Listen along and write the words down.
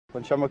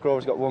When Shamrock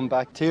Rovers got one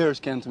back, tears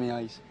came to my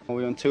eyes.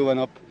 We went 2-1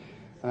 up,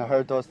 and I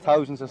heard those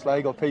thousands of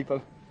Sligo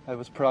people. I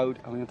was proud,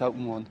 and we went out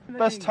and won.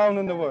 Best town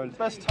in the world,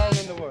 best town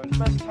in the world,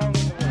 best town in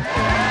the world.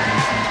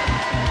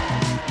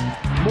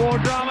 More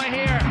drama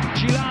here.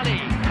 Gilani,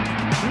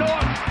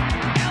 North,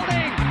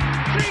 Elding,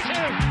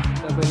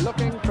 3-2. They'll be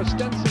looking for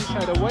Stenson's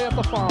head away at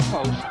the far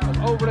post, and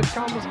over it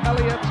comes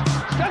Elliott.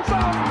 Stenson!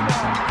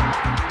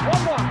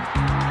 1-1.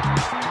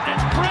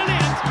 It's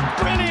brilliant,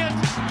 brilliant,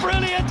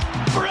 brilliant,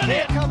 brilliant.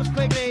 Here comes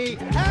Quigley,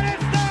 and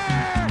it's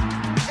there!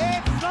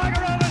 It's Sligo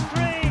Rovers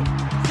 3,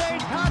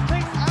 St.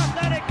 Patrick's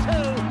Athletic 2,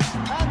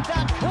 and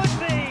that could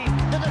be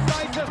the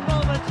decisive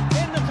moment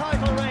in the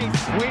title race.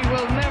 We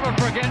will never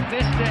forget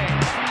this day.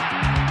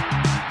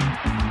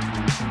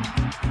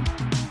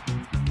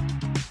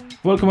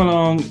 Welcome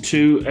along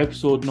to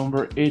episode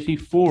number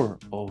 84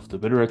 of the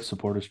Bitterroot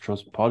Supporters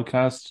Trust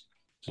podcast.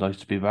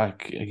 Delighted to be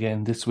back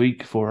again this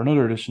week for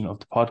another edition of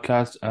the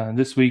podcast. And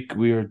this week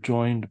we are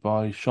joined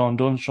by Shaun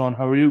Dunn. Shaun,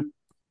 how are you?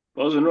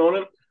 Buzzing,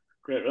 Ronan.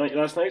 Great night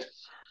last night.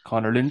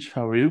 Conor Lynch,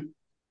 how are you?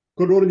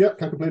 Good, Ronan. Yeah,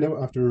 can't complain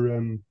now after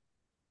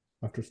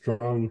a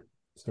strong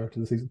start to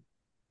the season.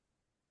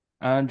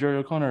 And Gerry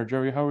O'Connor.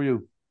 Gerry, how are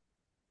you?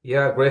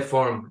 Yeah, great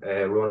form,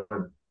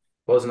 Ronan.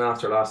 Buzzing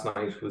after last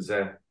night was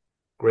a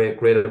great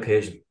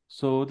occasion.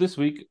 So this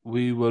week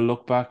we will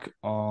look back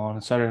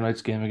on Saturday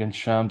night's game against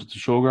Shams at the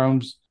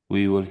Showgrounds.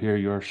 We will hear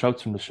your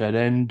shouts from the shed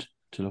end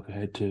to look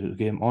ahead to the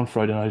game on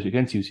Friday night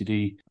against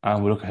UCD,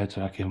 and we'll look ahead to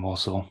that game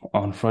also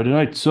on Friday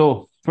night.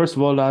 So, first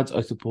of all, lads,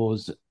 I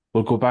suppose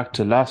we'll go back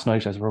to last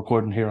night as we're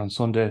recording here on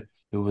Sunday.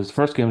 It was the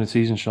first game of the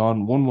season,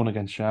 Shaun, 1-1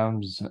 against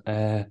Shams,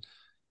 a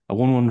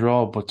 1-1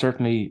 draw, but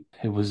certainly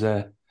it was,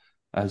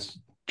 as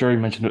Gerry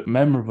mentioned, a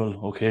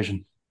memorable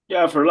occasion.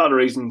 Yeah, for a lot of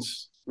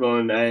reasons,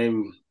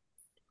 Ronan.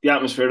 The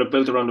atmosphere that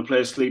built around the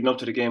place leading up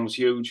to the game was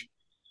huge.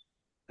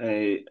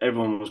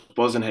 Everyone was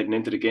buzzing heading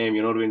into the game,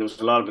 you know what I mean? There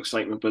was a lot of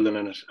excitement building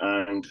in it,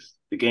 and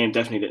the game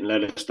definitely didn't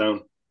let us down.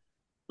 It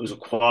was a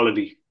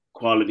quality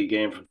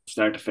game from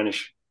start to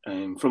finish,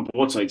 from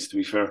both sides, to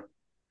be fair.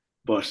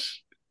 But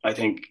I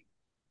think,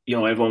 you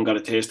know, everyone got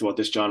a taste of what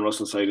this John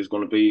Russell side is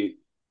going to be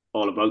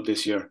all about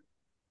this year,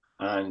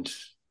 and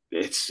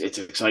it's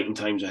exciting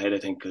times ahead, I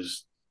think,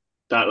 because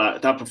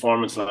that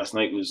performance last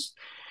night was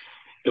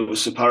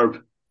superb.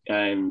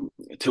 To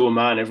a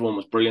man, everyone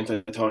was brilliant,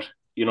 I thought.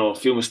 You know, a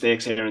few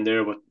mistakes here and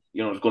there, but,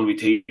 you know, there's going to be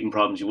teething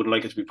problems. You wouldn't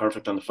like it to be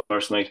perfect on the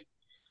first night.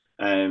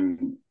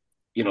 You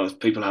know,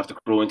 people have to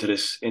grow into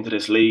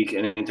this league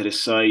and into this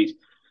side.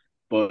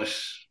 But,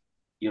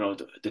 you know,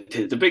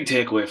 the big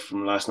takeaway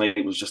from last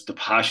night was just the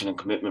passion and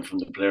commitment from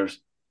the players.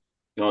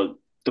 You know,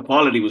 the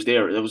quality was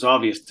there. It was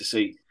obvious to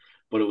see.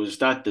 But it was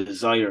that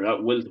desire,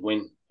 that will to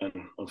win. And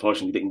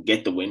unfortunately, we didn't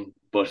get the win.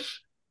 But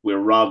we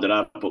were robbed of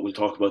that. But we'll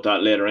talk about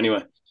that later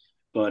anyway.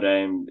 But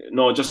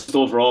no, just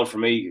overall for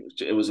me,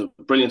 it was a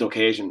brilliant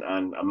occasion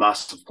and a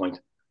massive point.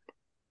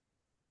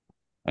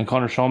 And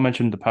Conor, Shaun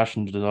mentioned the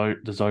passion, the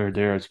desire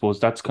there. I suppose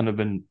that's kind of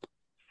been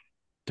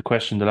the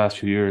question the last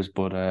few years.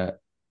 But I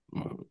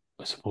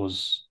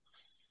suppose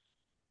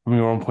from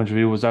your own point of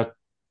view, was that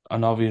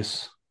an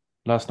obvious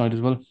last night as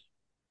well?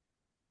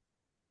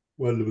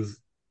 Well, it was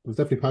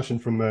definitely passion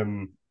from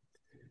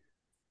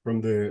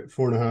the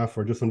 4.5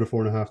 or just under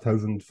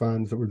 4,500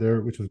 fans that were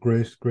there, which was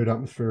great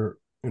atmosphere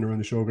in around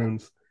the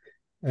Showgrounds.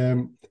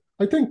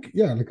 I think,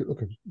 yeah, look,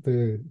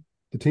 the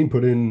team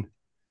put in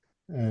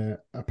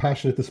a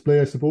passionate display,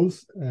 I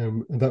suppose,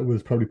 and that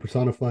was probably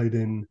personified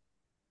in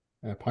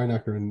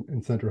Pineacker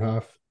in centre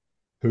half,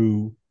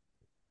 who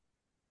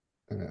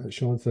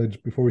Shaun said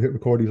before we hit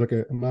record, he's like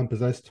a man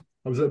possessed.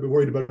 I was a little bit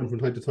worried about him from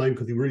time to time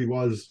because he really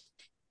was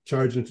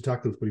charging into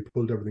tackles, but he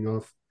pulled everything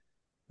off.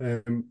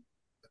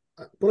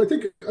 But I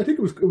think it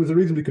was a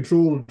reasonably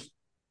controlled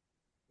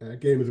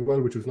game as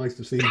well, which was nice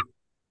to see.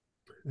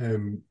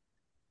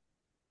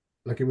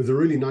 Like, it was a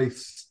really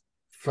nice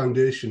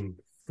foundation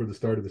for the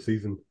start of the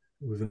season.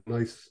 It was a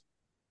nice,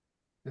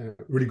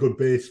 really good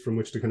base from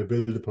which to kind of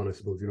build upon, I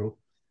suppose, you know.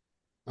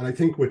 And I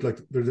think with I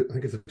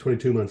think it's a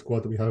 22-man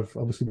squad that we have.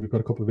 Obviously, we've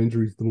got a couple of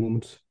injuries at the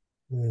moment.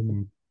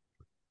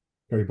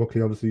 Gary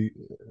Buckley, obviously,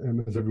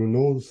 as everyone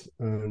knows,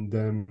 and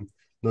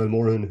Niall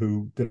Moran,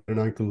 who did an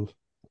ankle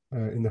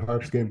in the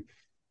Harps game.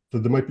 So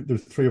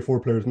there's 3 or 4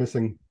 players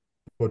missing,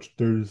 but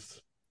there's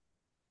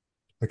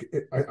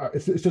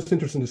it's just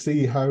interesting to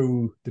see how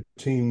the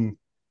team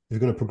is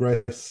going to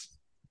progress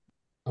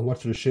and what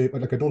sort of shape.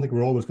 Like, I don't think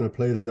we're always going to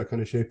play that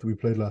kind of shape that we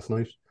played last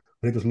night. I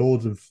think there's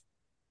loads of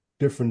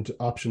different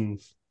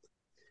options,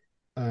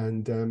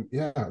 and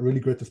yeah,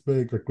 really great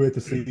display. Like, great to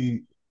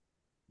see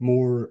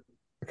more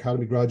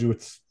academy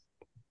graduates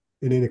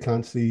in Ina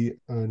Clancy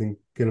and in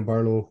Gillen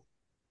Barlow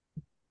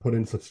put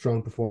in such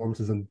strong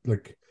performances, and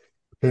like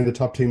playing the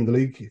top team in the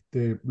league,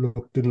 they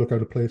didn't look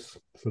out of place.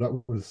 So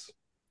that was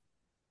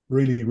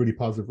really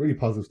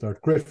positive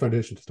start. Great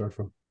foundation to start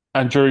from.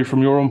 And Gerry,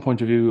 from your own point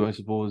of view, I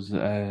suppose,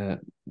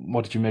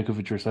 what did you make of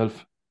it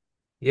yourself?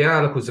 Yeah,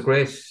 look, it was a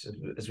great,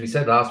 as we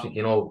said last week,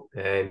 you know,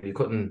 you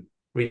couldn't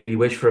really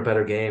wish for a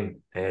better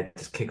game to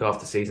kick off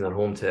the season at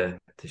home to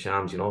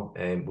Shams.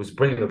 It was a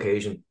brilliant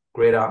occasion,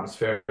 great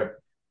atmosphere,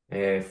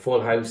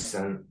 full house,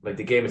 and like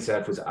the game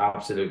itself was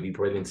absolutely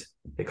brilliant.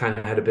 It kind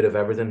of had a bit of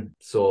everything.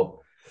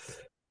 So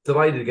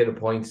delighted to get a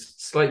point.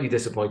 Slightly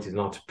disappointed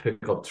not to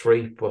pick up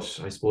 3, but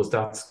I suppose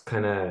that's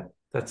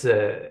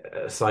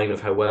a sign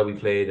of how well we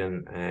played.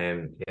 And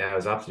it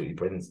was absolutely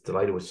brilliant.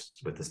 Delighted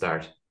with the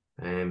start.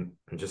 And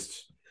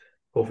just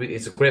hopefully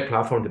it's a great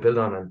platform to build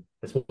on. And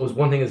I suppose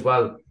one thing as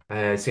well,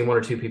 seeing one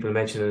or two people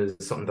mention it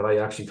is something that I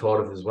actually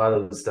thought of as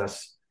well, is that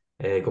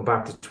go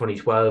back to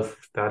 2012,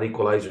 that late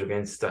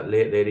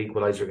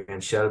equaliser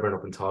against Shelburne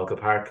up in Talca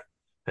Park.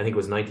 I think it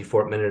was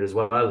 94th minute as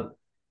well.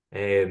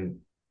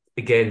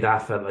 Again,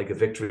 that felt like a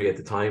victory at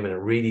the time, and it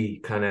really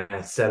kind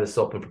of set us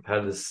up and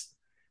propelled us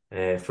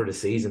for the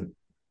season.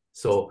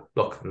 So,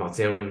 look, I'm not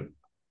saying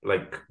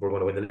like we're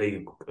going to win the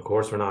league, of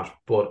course we're not,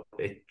 but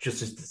it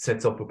just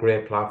sets up a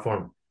great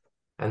platform.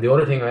 And the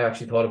other thing I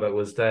actually thought about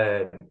was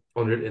in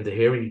the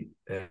Harry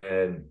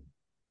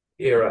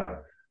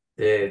era,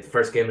 the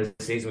first game of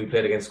the season we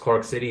played against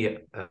Cork City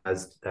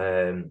as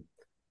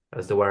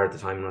they were at the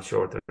time. I'm not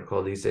sure what they're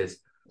called these days.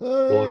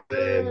 But,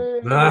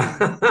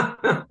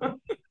 but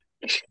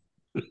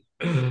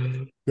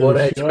do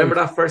you remember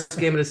that first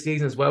game of the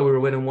season as well? We were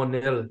winning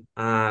 1-0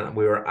 and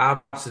we were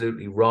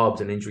absolutely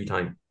robbed in injury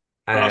time.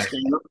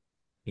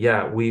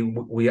 Yeah,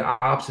 we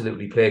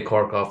absolutely played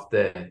Cork off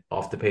the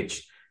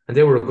pitch, and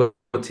they were a good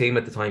team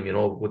at the time. They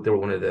were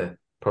one of the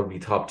probably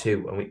top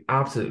 2, and we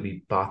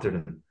absolutely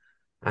battered them.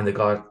 And they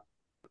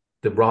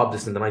robbed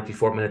us in the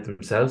 94th minute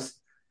themselves.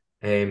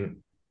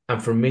 And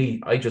for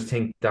me, I just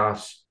think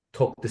that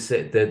took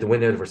the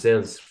wind out of our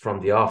sails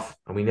from the off,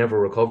 and we never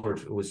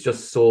recovered. It was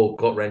just so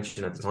gut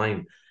wrenching at the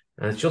time,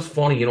 and it's just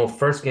funny,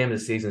 first game of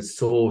the season is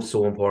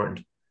so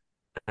important,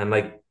 and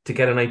like to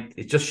get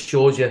it just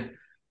shows you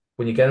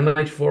when you get a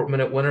 94th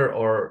minute winner,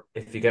 or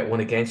if you get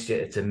one against you,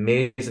 it's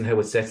amazing how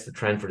it sets the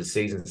trend for the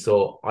season.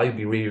 So I'd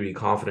be really, really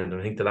confident,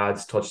 and I think the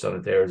lads touched on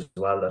it there as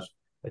well, that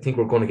I think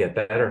we're going to get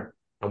better,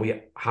 and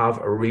we have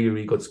a really,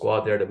 really good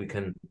squad there that we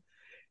can,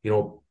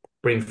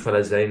 bring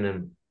fellas in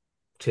and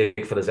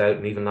take fellas out.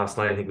 And even last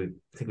night, I think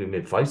we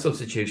made 5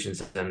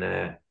 substitutions,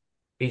 and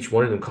each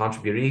one of them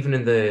contributed. Even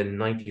in the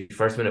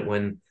 91st minute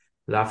when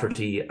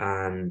Lafferty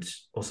and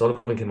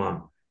O'Sullivan came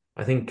on,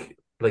 I think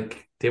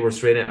like they were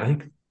straight in. I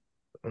think,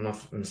 I'm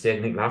not mistaken,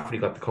 I think Lafferty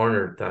got the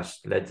corner that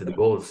led to the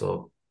goal.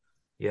 So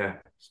yeah,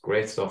 it's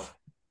great stuff.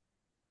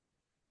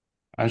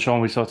 And Sean,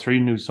 we saw 3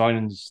 new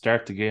signings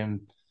start the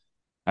game,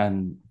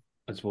 and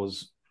I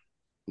suppose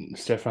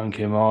Stefan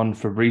came on,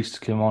 Fabrice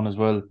came on as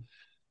well.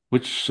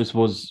 Which I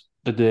suppose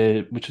which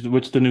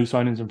the new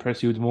signings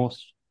impress you the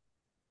most?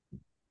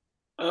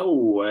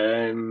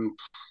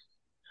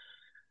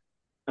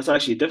 That's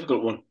actually a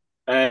difficult one.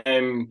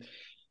 I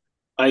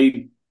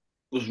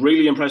was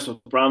really impressed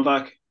with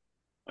Brandback.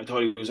 I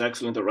thought he was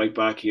excellent at right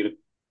back. He had a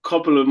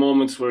couple of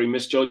moments where he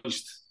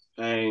misjudged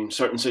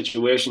certain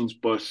situations,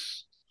 but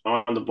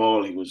on the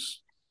ball he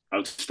was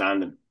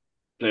outstanding.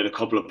 Played a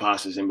couple of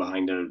passes in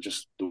behind there, they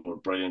were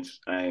brilliant.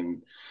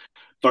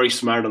 Very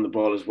smart on the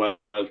ball as well.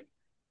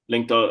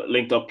 Linked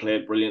up,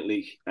 played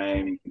brilliantly.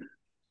 And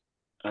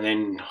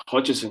then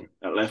Hutchison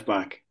at left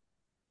back,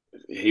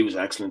 he was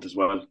excellent as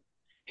well.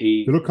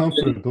 They look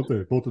confident, don't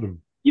they? Both of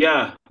them.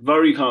 Yeah,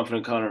 very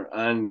confident, Conor.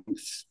 And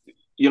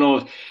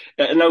now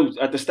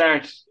at the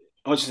start,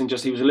 Hutchison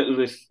he was a little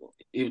bit.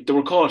 They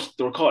were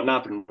caught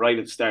napping right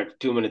at the start.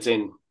 2 minutes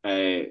in,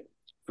 Burke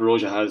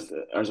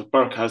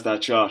has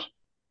that shot,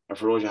 and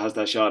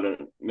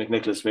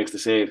McNicholas makes the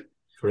save.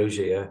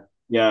 Ferrugia,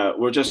 yeah,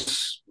 we're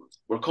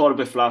caught a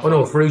bit flat. Oh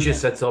no, Ferrugia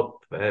sets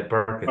up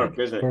Burke.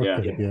 Is it?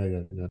 Burke,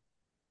 yeah.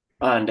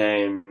 And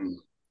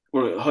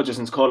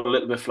Hutchison's caught a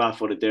little bit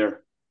flat-footed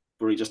there,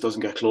 where he just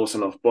doesn't get close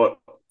enough. But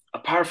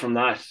apart from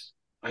that,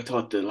 I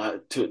thought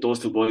those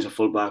 2 boys at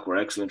full-back were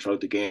excellent throughout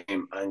the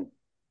game, and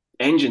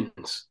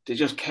engines. They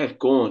just kept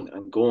going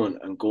and going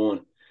and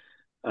going.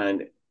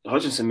 And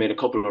Hutchinson made a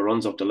couple of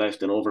runs up the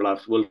left and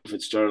overlapped Will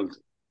Fitzgerald,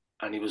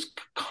 and he was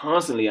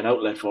constantly an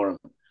outlet for him,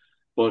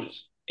 but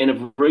in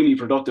a really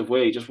productive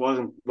way. He just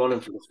wasn't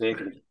running for the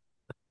sake of it.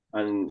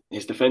 And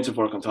his defensive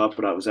work on top of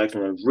that was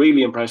excellent. I was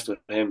really impressed with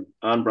him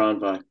and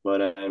Brandback.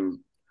 But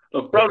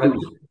look,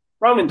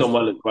 Browning done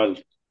well as well,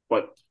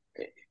 but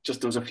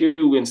just there was a few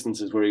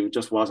instances where he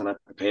just wasn't at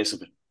the pace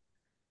of it,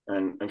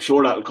 and I'm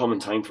sure that'll come in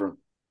time for him.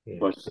 Yeah.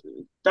 But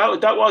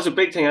that was a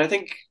big thing. And I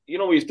think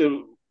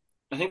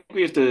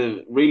we have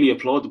to really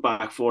applaud the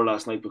back 4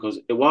 last night, because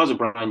it was a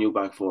brand new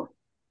back 4.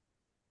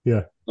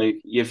 Yeah,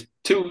 like you have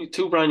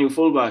two brand new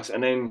fullbacks,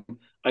 and then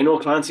I know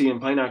Clancy and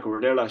Pineacker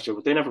were there last year,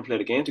 but they never played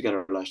a game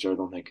together last year, I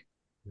don't think.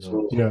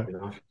 So, yeah.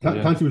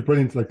 Clancy was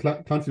brilliant. Like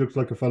Clancy looks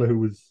like a fella who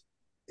was.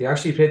 They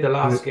actually played the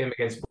last game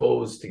against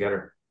Bowes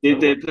together. They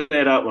play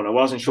that one. I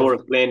wasn't sure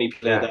if Blaney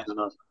played that or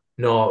not.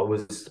 No, it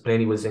was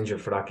Blaney was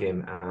injured for that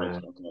game,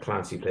 and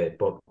Clancy played,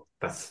 but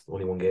that's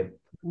only one game.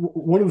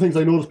 One of the things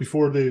I noticed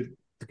before the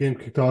game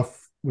kicked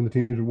off, when the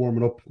teams were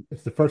warming up,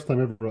 it's the first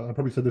time ever. I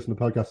probably said this in the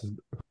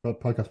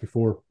podcast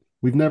before.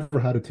 we've never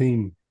had a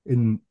team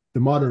in the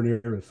modern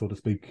era, so to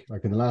speak,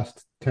 like in the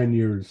last 10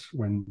 years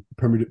when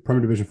Premier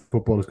Division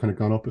football has kind of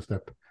gone up a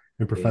step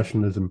in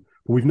professionalism.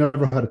 But we've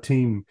never had a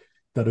team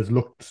that has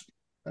looked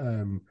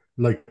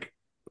like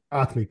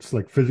athletes,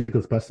 like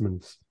physical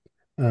specimens.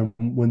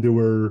 When they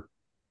were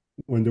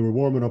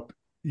warming up,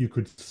 you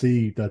could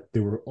see that they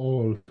were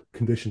all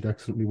conditioned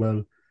excellently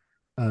well.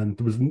 And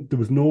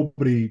there's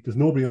nobody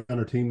on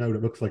our team now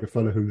that looks like a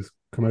fella who's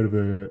come out of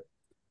a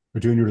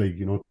junior league,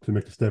 to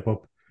make the step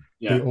up.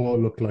 Yeah. They all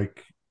look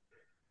like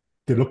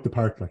they looked the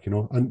part,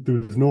 and there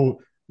was no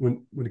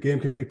when the game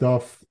kicked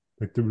off,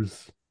 like there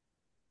was,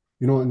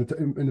 in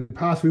the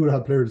past we would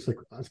have had players like,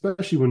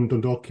 especially when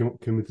Dundalk came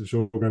into the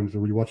showgrounds, or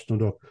when you watched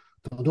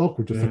Dundalk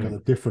were just like on a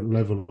different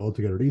level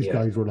altogether. These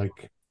guys were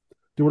like,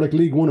 they were like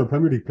League One or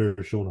Premier League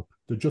players showing up.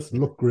 They just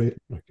looked great,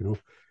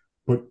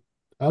 But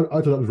I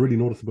thought that was really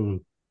noticeable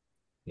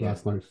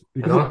last night.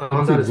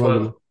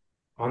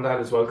 On that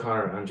as well,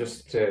 Conor, and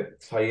just to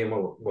tie in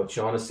with what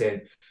Shaun is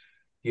saying,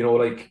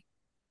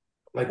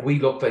 like we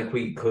looked like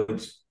we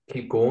could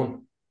keep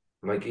going.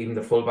 Like even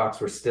the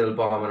fullbacks were still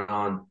bombing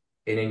on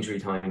in injury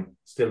time,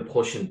 still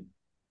pushing,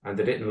 and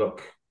they didn't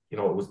look,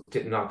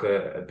 didn't knock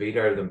a beat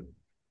out of them.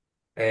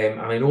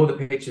 And I know the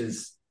pitch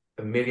is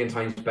a million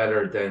times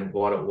better than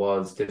what it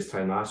was this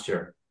time last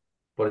year,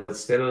 but it's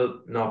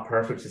still not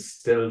perfect. It's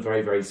still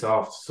very, very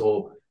soft.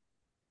 So,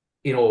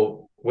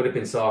 would it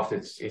been soft?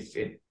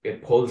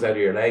 It pulls out of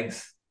your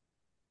legs.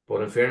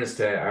 But in fairness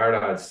to our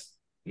lads,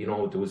 there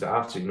was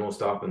absolutely no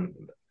stopping.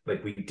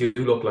 Like we do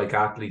look like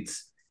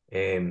athletes,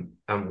 and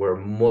we're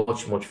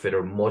much, much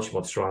fitter, much,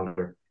 much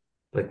stronger.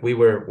 Like we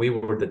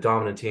were the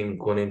dominant team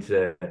going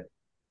into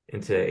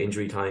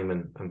injury time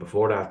and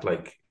before that,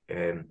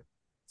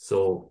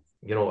 so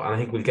and I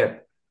think we'll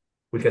get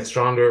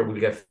stronger, we'll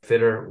get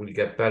fitter, we'll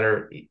get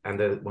better, and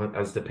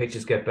as the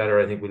pitches get better,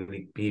 I think we'll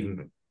be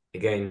even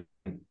again,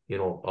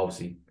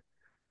 obviously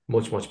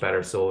much, much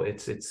better. So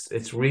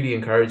it's really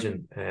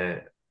encouraging.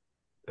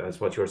 As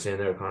what you're saying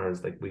there, Conor,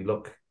 is like we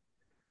look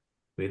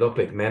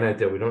like men out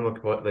there. We don't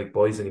look like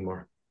boys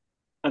anymore.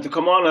 And to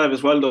come on that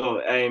as well,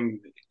 though,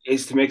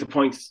 is to make the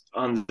point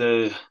on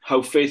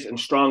how fit and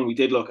strong we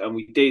did look, and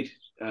we did.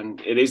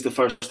 And it is the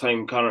first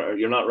time, Conor,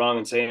 you're not wrong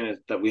in saying it,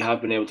 that we have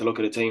been able to look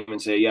at a team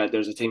and say, yeah,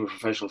 there's a team of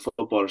professional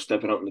footballers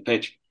stepping out on the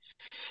pitch.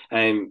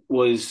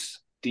 Was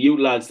the youth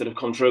lads that have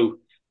come through,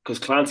 because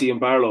Clancy and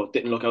Barlow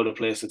didn't look out of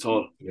place at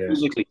all,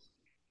 physically.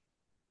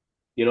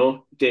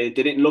 They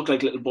didn't look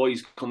like little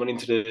boys coming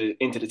into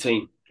the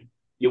team.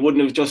 You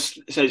wouldn't have just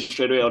said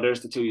straight away, oh,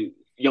 there's the two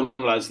young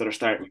lads that are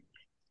starting.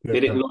 They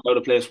didn't look out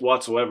of place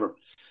whatsoever.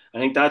 I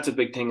think that's a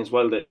big thing as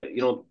well, that,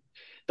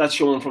 that's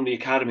showing from the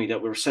academy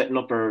that we're setting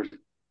up our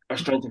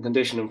strength and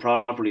conditioning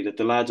properly, that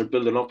the lads are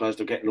building up as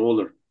they're getting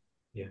older.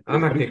 Yeah,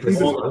 I'm happy for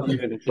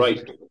this.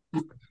 Right.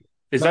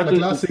 Is that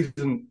last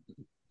season?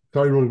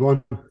 Sorry, Ronan, go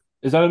on.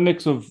 Is that a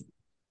mix of,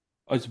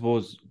 I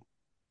suppose,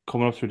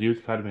 coming up through the youth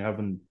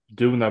academy,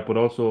 doing that, but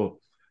also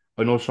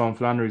I know Sean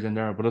Flannery's in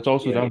there, but it's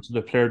also down to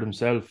the player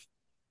themselves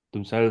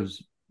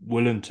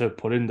willing to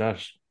put in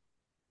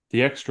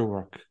the extra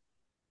work.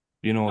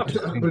 But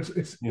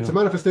it's a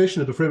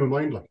manifestation of the frame of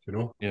mind,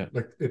 Yeah.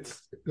 Like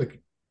it's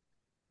like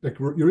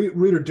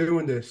you're either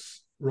doing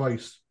this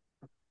right,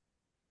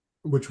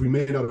 which we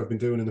may not have been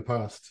doing in the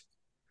past,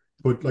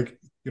 but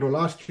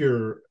last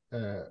year,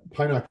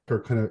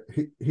 Pineacker kind of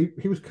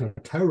he was kind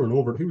of towering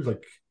over. He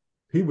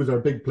was our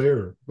big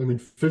player. I mean,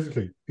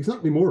 physically, he's not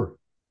anymore.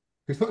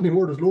 There's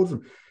loads of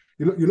them.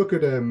 You look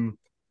at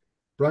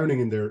Browning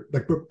in there,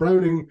 like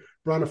Browning,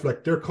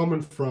 Branafleck. They're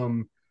coming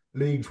from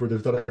leagues where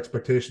there's that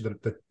expectation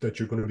that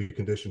you're going to be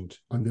conditioned,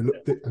 and they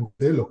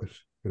look it,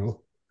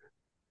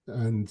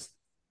 and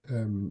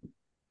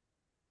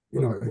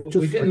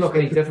we didn't look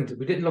any different.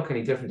 We didn't look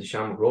any different to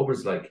Shamrock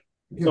Rovers, and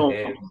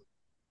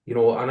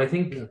I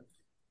think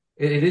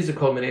it is a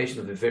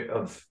culmination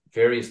of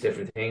various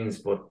different things.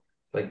 But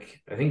I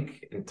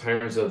think in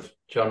terms of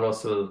John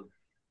Russell,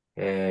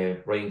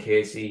 Ryan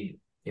Casey,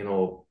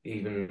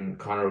 even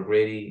Conor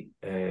O'Grady,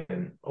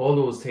 all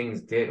those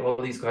things, all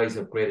these guys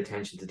have great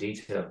attention to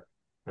detail,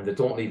 and they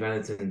don't leave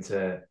anything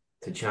to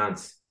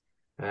chance.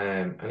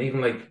 And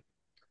even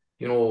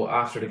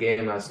after the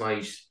game last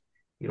night,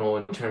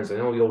 in terms, I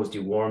know we always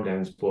do warm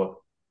downs, but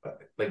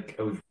I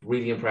was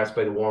really impressed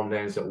by the warm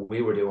downs that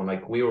we were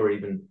doing. We were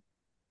even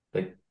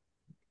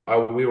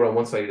we were on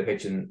one side of the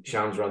pitch and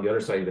Shams were on the other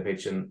side of the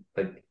pitch, and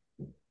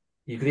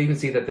you could even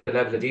see that the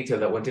level of detail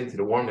that went into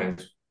the warm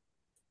downs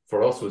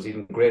for us was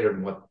even greater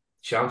than what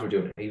Shams were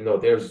doing, even though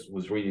theirs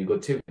was really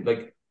good too.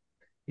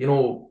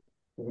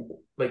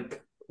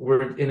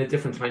 We're in a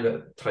different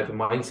type of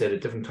mindset, a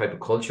different type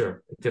of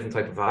culture, a different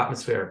type of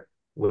atmosphere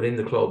within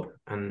the club,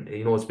 and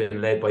it's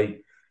been led by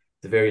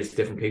the various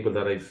different people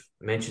that I've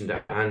mentioned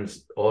and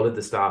all of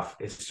the staff.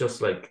 It's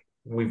just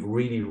we've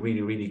really,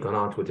 really, really gone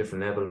on to a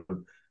different level.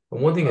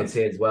 And one thing I'd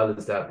say as well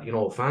is that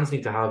fans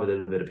need to have a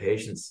little bit of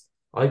patience.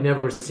 I've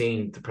never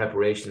seen the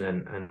preparation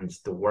and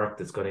the work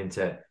that's gone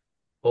into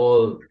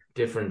all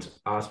different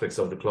aspects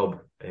of the club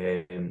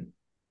than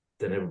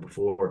ever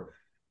before.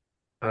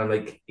 And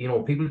like,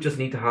 people just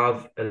need to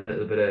have a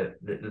little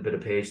bit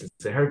of patience.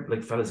 I heard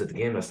like fellas at the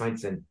game last night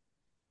saying,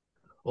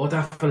 "Oh,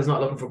 that fella's not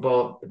looking for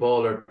the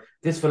ball," or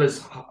 "This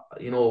fella's,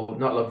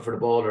 not looking for the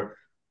ball,"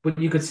 but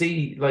you could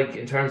see like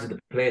in terms of the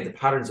play, the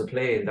patterns of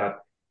play, and that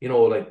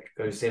like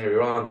I was saying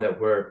earlier on, that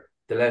where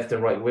the left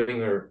and right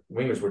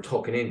wingers were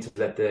tucking in to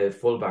let the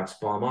fullbacks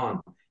bomb on.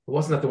 It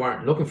wasn't that they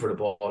weren't looking for the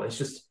ball. It's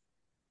just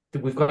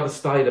that we've got a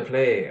style of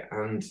play,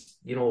 and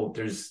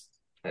there's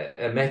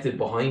a method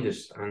behind it,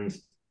 and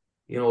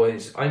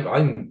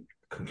I'm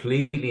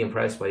completely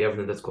impressed by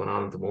everything that's going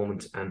on at the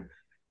moment. And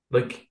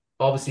like,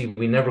 obviously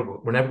we're never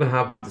going to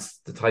have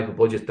the type of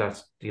budget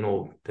that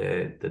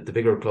the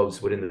bigger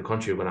clubs within the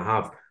country are going to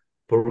have,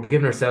 but we're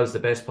giving ourselves the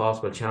best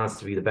possible chance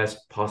to be the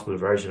best possible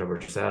version of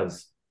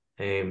ourselves.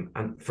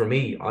 And for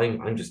me,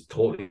 I'm just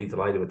totally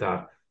delighted with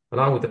that,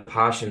 along with the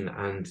passion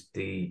and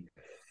the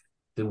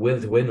will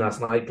to win last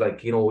night.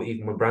 Like,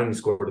 even when Brownie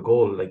scored a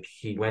goal, like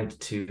he went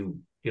to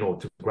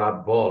grab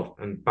the ball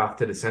and back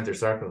to the centre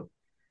circle.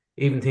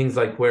 Even things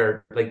like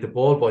where, like the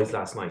ball boys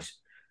last night,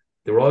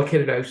 they were all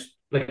kitted out.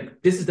 Like,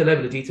 this is the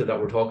level of detail that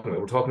we're talking about.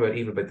 We're talking about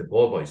even about the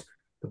ball boys.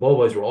 The ball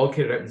boys were all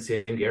kitted out in the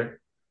same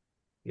gear.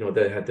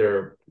 They had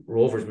their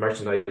Rovers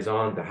merchandise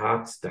on, the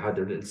hats, they had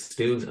their little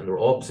stools, and they were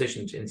all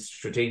positioned in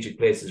strategic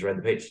places around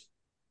the pitch.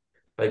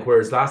 Like,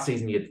 whereas last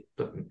season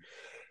I'll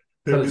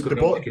tell you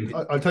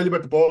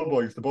about the ball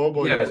boys. The ball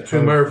boys, yeah,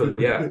 through Merville,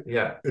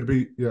 it'd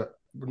be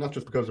but not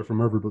just because they're from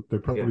Merville, but they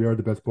probably are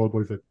the best ball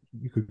boys that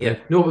you could get.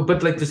 Yeah, no,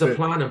 but like there's a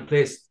plan in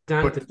place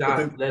down to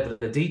that level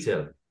of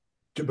detail.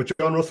 But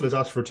John Russell has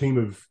asked for a team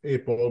of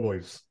 8 ball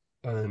boys,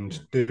 and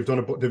they've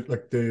done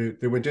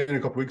they went in a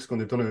couple of weeks ago,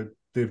 and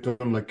they've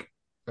done like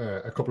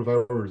a couple of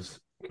hours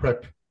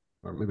prep,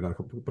 or maybe not a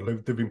couple, but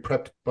they've been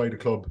prepped by the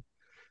club,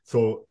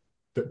 so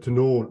to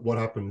know what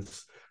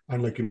happens,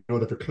 and like that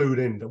they're clued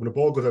in that when the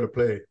ball goes out of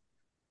play,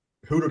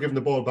 who they're giving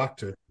the ball back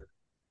to.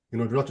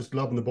 They're not just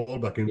lobbing the ball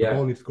back in. The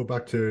ball needs to go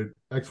back to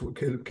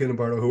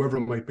Killenbar or whoever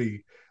it might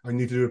be. I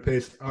need to do a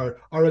pace, or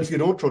else you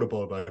don't throw the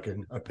ball back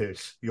in at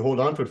pace. You hold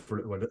on to it for a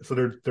little while. So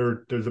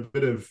there's a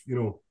bit of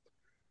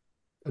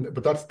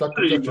but that just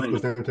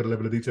goes down to the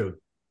level of detail.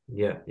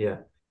 Yeah.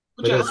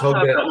 But you have to have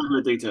that level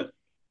of detail.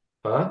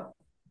 Huh?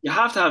 You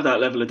have to have that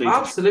level of detail.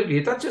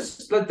 Absolutely. That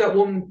just like that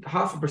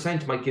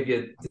 0.5% might give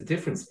you the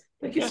difference.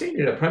 Like you've seen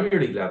it at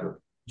Premier League level.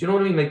 Do you know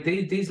what I mean? Like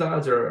these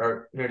lads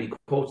are nearly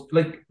coached.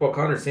 Like what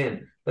Conor's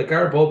saying, like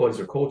our ball boys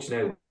are coached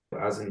now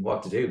as in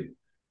what to do.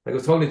 Like I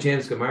was talking to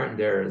James Martin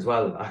there as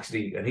well,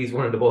 actually, and he's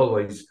one of the ball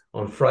boys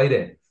on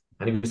Friday,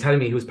 and he was telling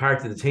me he was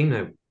part of the team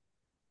now.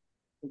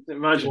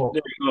 Imagine,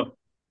 there you go.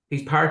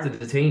 He's part of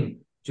the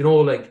team. Do you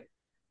know, like,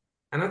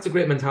 and that's a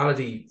great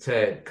mentality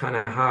to kind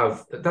of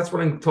have. That's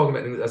what I'm talking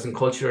about as in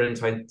culture and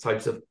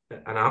types of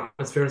an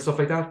atmosphere and stuff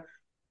like that,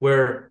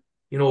 where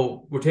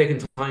we're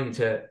taking time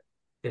to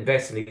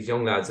invest in these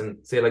young lads,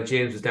 and say like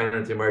James was down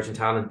at the emerging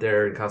talent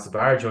there in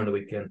Castlebar during the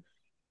weekend.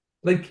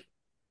 Like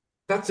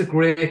that's a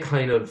great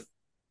kind of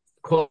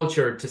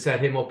culture to set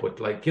him up with.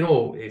 Like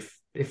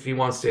if he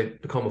wants to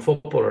become a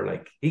footballer,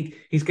 like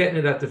he's getting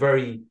it at the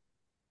very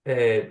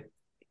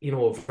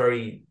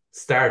very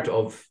start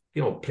of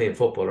playing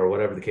football or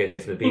whatever the case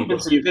may be.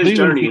 But his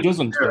journey he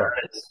doesn't.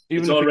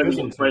 It's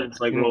already spread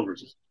like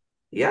Rovers.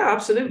 Yeah,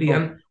 absolutely.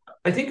 And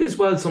I think as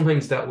well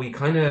sometimes that we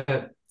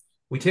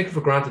take it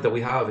for granted that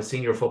we have a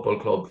senior football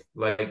club,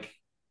 like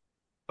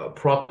a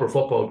proper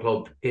football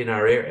club in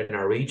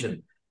our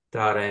region,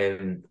 that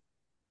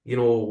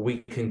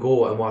we can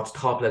go and watch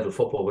top level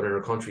football within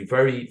our country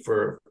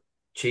for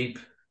cheap,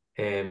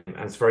 and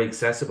it's very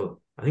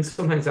accessible. I think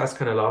sometimes that's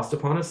kind of lost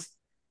upon us.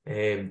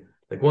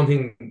 Like one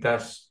thing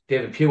that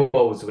David Pugh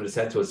always would have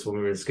said to us when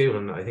we were in school,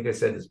 and I think I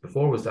said this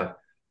before, was that,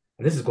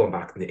 and this is going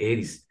back in the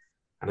 80s,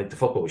 and like the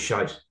football was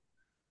shite,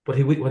 but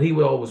what he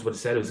always would have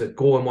said was that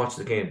go and watch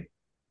the game.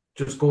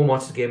 Just go and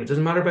watch the game. It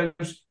doesn't matter about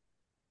it.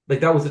 Like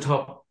that was the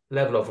top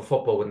level of a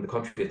football in the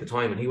country at the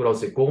time, and he would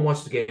always say, "Go and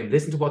watch the game.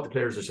 Listen to what the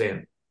players are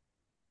saying."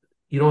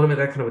 You know what I mean?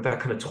 That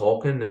kind of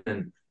talking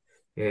and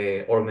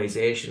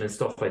organization and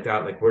stuff like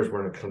that. Like we're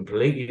on a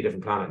completely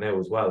different planet now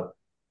as well.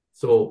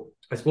 So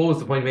I suppose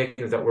the point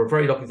making is that we're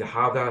very lucky to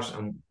have that,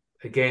 and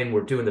again,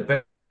 we're doing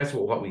the best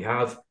with what we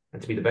have,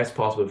 and to be the best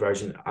possible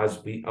version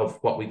of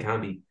what we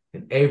can be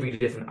in every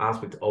different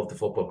aspect of the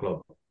football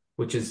club,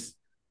 which is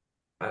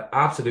an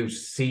absolute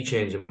sea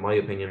change, in my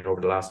opinion,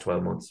 over the last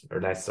 12 months or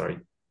less. Sorry.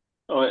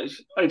 Oh,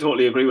 I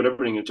totally agree with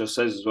everything it just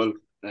says as well,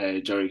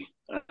 Gerry.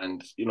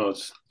 And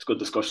it's a good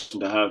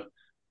discussion to have.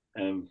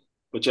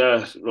 But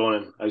yeah,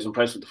 Ronan, I was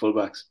impressed with the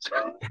fullbacks.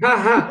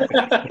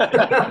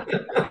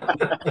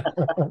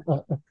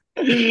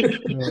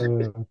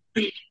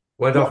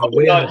 Went off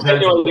away on a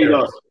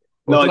tangent.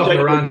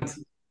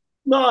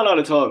 No, not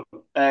at all.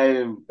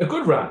 A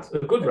good rant,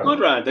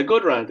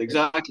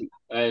 exactly.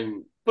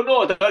 But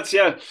no, that's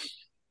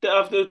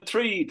of the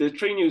three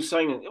new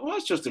signings, it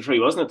was just the three,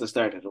 wasn't it? To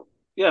start it,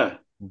 yeah,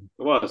 it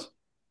was.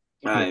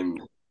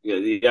 The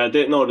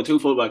two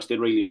fullbacks did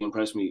really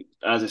impress me.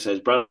 As I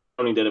said,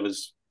 Brownie did have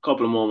his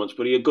couple of moments,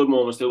 but he had good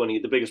moments too, and he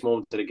had the biggest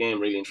moment of the game,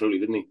 really and truly,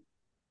 didn't he?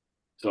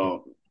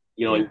 So,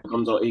 he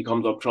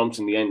comes up trumps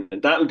in the end,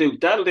 and that'll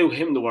do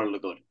him the world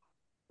of good,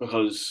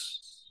 because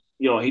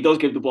he does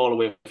give the ball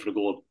away for the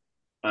goal,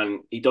 and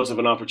he does have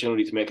an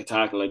opportunity to make a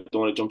tackle. I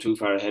don't want to jump too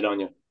far ahead on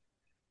you,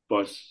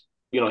 but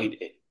he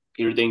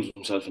redeems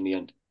himself in the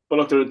end.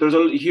 But look, there's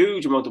a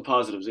huge amount of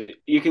positives.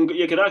 You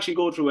could actually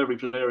go through every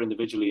player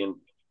individually and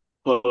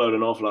pull out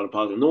an awful lot of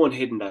positives. No one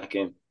hid in that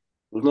game.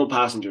 There was no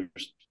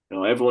passengers.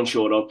 Everyone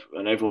showed up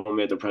and everyone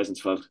made their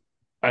presence felt.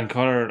 And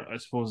Conor, I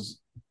suppose,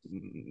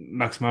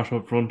 Max Marshall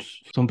up front,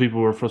 some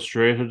people were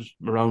frustrated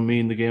around me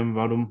in the game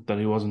about him, that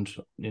he wasn't,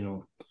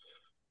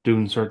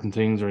 doing certain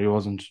things, or he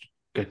wasn't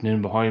getting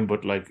in behind.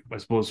 But I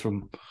suppose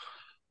from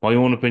my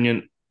own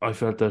opinion, I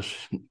felt that,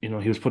 he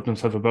was putting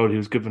himself about. He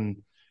was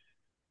given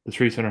the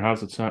three centre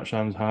halves that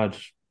Shams had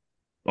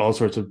all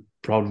sorts of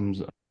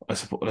problems. I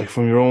suppose,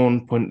 from your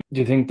own point, do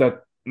you think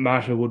that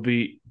Mata would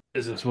be, I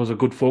suppose, a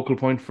good focal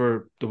point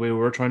for the way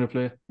we're trying to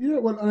play? Yeah,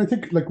 well, and I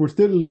think we're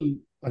still.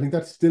 I think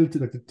that's still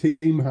the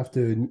team have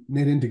to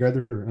knit in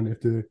together, and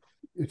it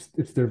was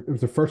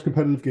their first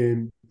competitive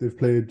game. They've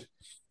played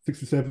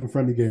 6 or 7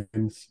 friendly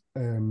games.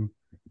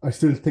 I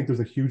still think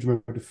there's a huge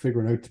amount of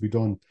figuring out to be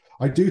done.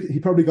 He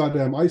probably got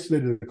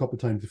isolated a couple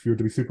of times, if you were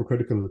to be super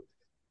critical.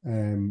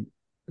 Maybe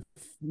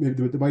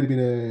there might have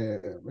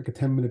been a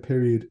 10-minute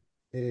period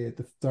at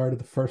the start of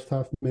the first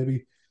half,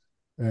 maybe,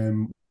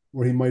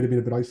 where he might have been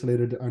a bit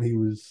isolated, and he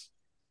was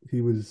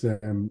maybe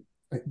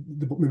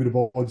the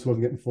ball just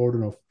wasn't getting forward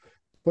enough.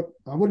 But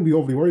I wouldn't be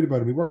overly worried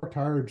about him. He worked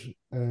hard.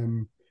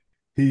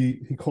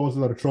 He caused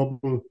a lot of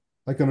trouble.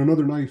 On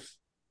another night,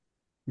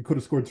 we could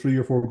have scored 3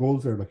 or 4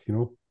 goals there.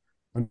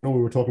 I know we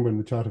were talking about in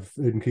the chat, if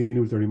Aidan Keane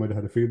was there, he might have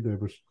had a field there.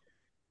 But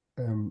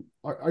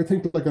I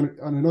think on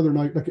another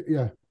night,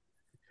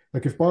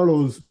 if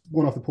Barlow's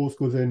one off the post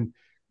goes in,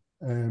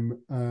 and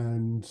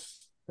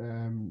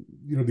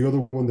the other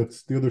one,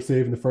 that's the other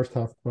save in the first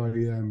half by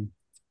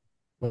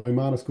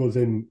Manas goes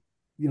in,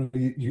 you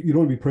don't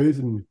want to be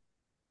praising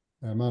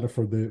Mata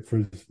for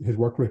his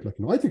work rate.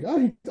 I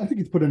think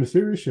he's put in a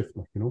serious shift.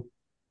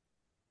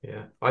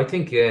 Yeah, I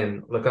think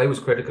I was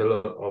critical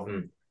of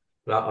him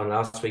on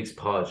last week's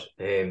pod,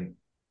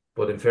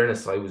 but in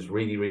fairness, I was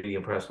really, really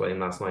impressed by him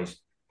last night.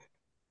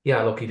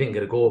 Yeah, look, he didn't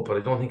get a goal, but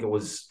I don't think it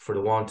was for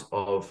the want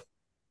of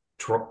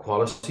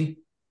quality.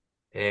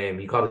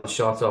 He got his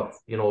shots up,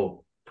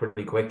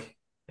 pretty quick.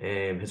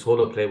 His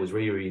hold-up play was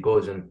really, really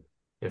good, and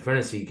in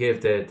fairness, he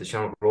gave the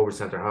Shamrock Rovers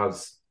centre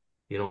halves,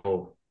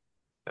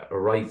 a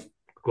right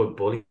good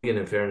bullying.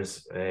 In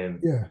fairness,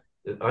 yeah,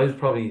 I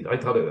thought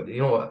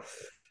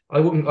I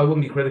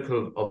wouldn't be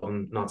critical of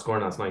him not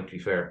scoring last night. To be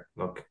fair,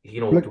 look,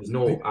 there was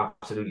no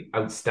absolutely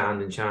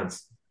outstanding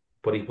chance,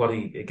 but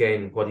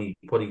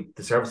the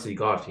service he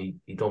got, he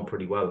done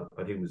pretty well.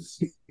 I think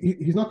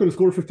he's not going to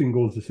score 15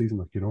 goals this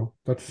season.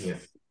 That's yeah.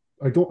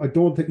 I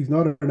don't think he's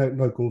not an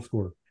out-and-out goal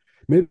scorer.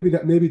 Maybe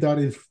that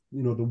is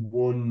the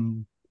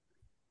one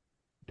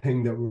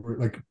thing that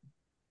we're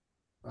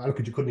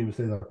you couldn't even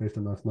say that based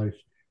on last night.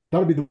 That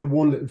would be the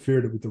one little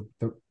fear that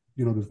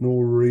there's no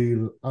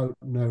real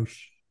out-and-out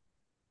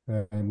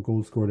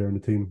goal scorer there in the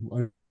team.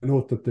 I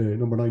know that the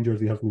number 9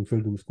 jersey hasn't been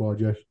filled in the squad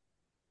yet.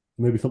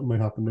 Maybe something might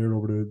happen there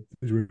over the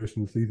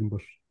duration of the season,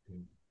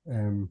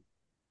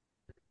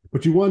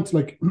 but you want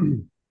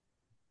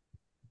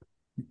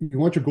you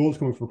want your goals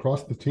coming from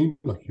across the team,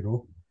 last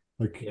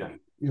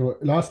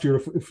year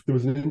if there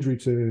was an injury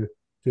to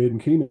Aidan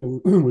Keane,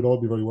 we'd all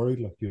be very worried,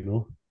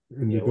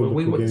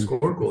 we wouldn't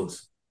score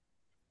goals.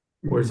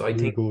 Whereas I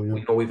think we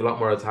have a lot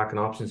more attacking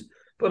options.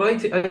 But I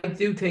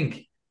do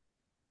think,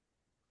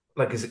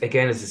 as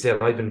I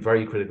said, I've been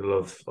very critical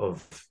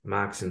of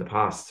Max in the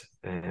past.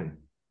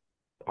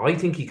 I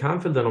think he can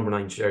fill the number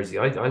 9 jersey.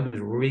 I was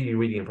really,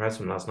 really impressed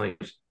with him last night.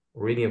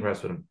 Really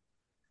impressed with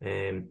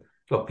him.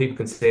 Look, people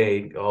can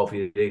say, if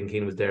Aidan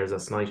Keane was there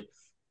last night,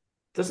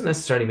 doesn't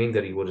necessarily mean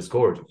that he would have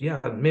scored. Yeah,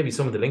 maybe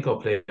some of the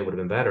link-up play would have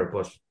been better,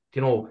 but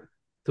there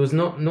was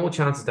no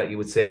chances that you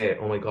would say,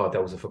 "Oh my God,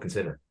 that was a fucking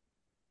sitter."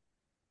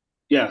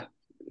 Yeah,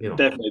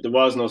 definitely there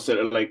was no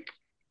sitter.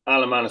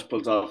 Alan Manis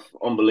pulls off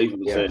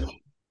unbelievable sitter.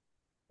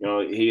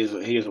 He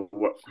is a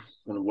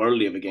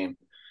worldly of a game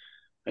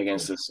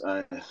against us.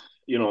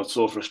 It's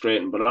so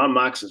frustrating. But on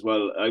Max as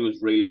well, I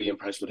was really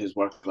impressed with his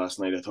work last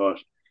night. I thought,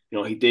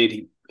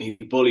 he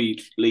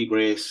bullied Lee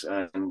Grace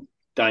and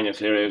Daniel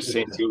Cleary. I was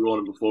saying to you,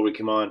 Ronan, before we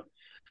came on,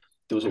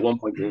 there was at one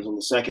point, it was in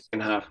the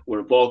second half, where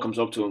a ball comes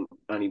up to him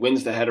and he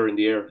wins the header in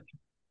the air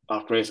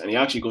off Grace, and he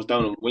actually goes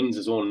down and wins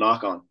his own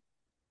knock on.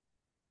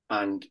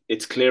 And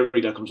it's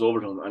Cleary that comes over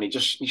to him, and he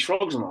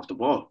shrugs him off the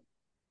ball.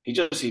 He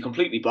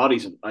completely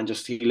bodies him and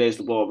he lays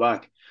the ball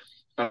back.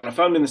 And I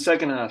found in the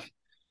second half,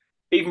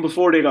 even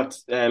before they got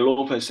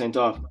Lopez sent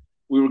off,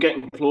 we were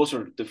getting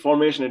closer. The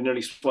formation had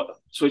nearly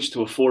switched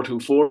to a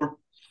 4-2-4,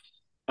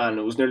 and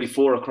it was nearly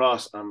 4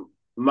 across. And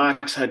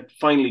Max had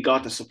finally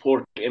got the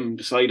support in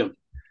beside him,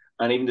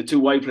 and even the 2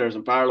 wide players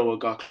and Barlow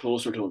had got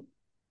closer to him,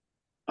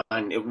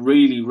 and it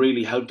really,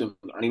 really helped him.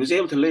 And he was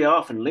able to lay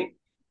off and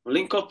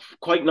link up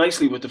quite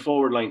nicely with the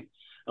forward line,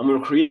 and we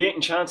were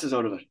creating chances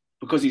out of it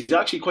because he's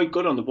actually quite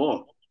good on the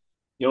ball.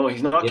 You know,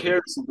 he's not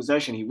careless in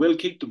possession. He will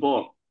keep the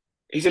ball.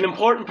 He's an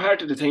important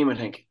part of the team, I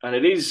think. And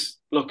it is,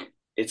 look,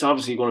 it's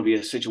obviously going to be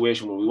a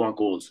situation where we want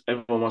goals.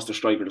 Everyone wants their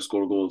striker to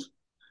score goals.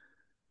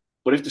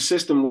 But if the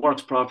system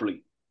works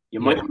properly, you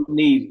might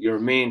need your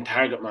main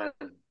target man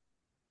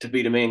to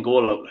be the main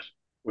goal outlet.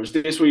 Whereas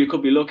this, where you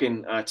could be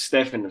looking at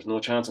Stefan, there's no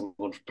chance I'm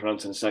going to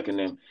pronounce his second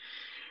name,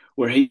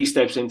 where he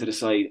steps into the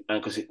side.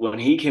 And because when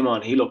he came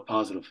on, he looked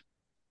positive.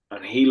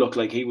 And he looked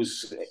like he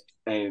was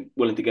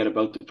willing to get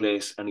about the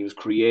place. And he was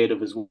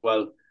creative as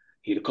well.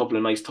 He had a couple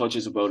of nice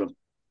touches about him.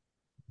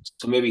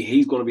 So maybe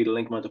he's going to be the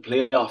link man to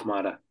play off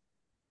Mata,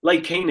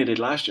 like Keane did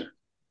last year.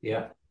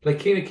 Yeah, like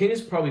Keane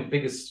is probably the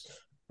biggest.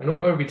 I know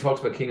everybody talks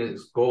about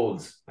Keane's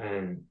goals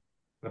and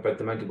about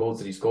the amount of goals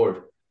that he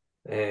scored.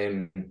 But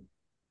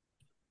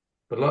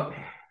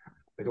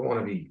I don't want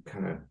to be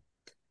kind of.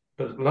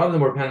 But a lot of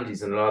them were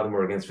penalties and a lot of them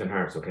were against Finn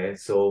Harps. Okay,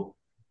 so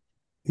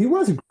he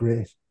wasn't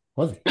great,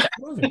 was he?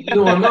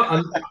 No,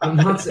 I'm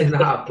not saying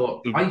that,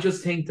 but I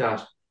just think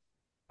that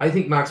I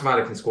think Max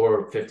Mata can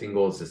score 15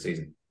 goals this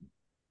season.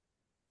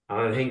 And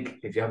I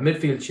think if you have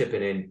midfield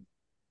chipping in,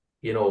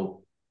 you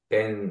know,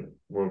 then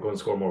we're going to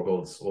score more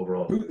goals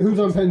overall. Who's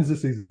on pens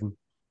this season?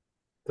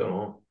 Don't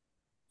know.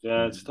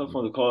 Yeah, it's a tough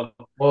one to call.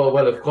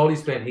 Well, if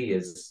Cawley's playing, he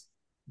is.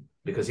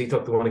 Because he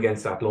took the one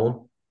against that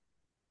loan.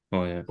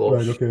 Oh, yeah. But,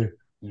 right, okay.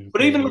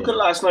 But even look at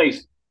last night,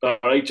 all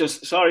right,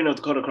 just sorry not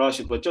to cut across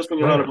you, but just when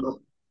you're on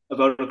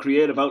about a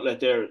creative outlet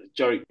there,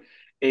 Gerry,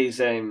 is,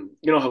 you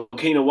know, how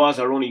Keane was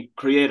our only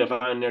creative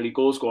and nearly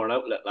goal-scoring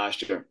outlet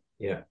last year.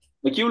 Yeah.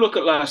 Like, you look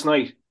at last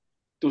night,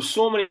 there were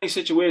so many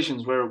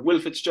situations where Will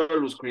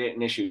Fitzgerald was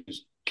creating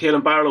issues,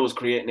 Caelan Barlow was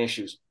creating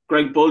issues,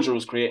 Greg Bulger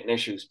was creating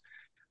issues,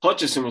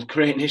 Hutchison was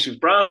creating issues,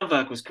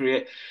 Branvac was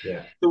creating.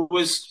 Yeah. There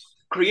was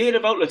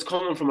creative outlets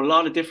coming from a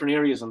lot of different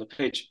areas on the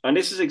pitch, and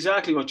this is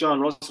exactly what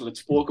John Russell had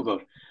spoke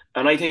about.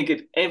 And I think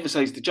it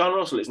emphasised that John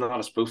Russell is not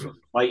a spoofer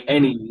by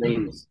any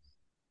means.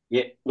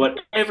 Yeah,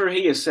 whatever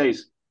he has said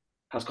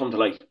has come to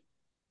light.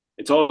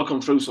 It's all come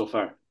true so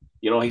far.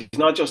 You know, he's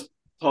not just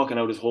talking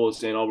out his hole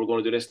saying, "Oh, we're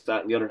going to do this,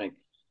 that, and the other thing."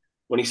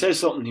 When he says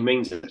something, he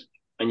means it.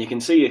 And you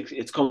can see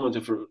it's coming to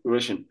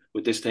fruition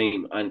with this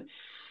team. And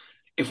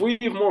if we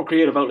have more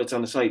creative outlets on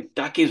the side,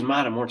 that gives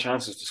Mata more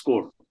chances to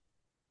score.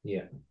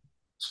 Yeah.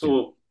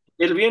 So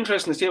it'll be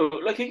interesting to see.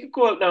 Like, he could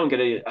go out now and get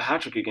a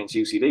hat-trick against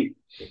UCD.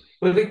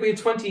 Well, like we had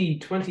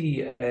 20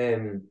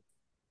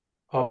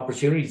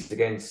 opportunities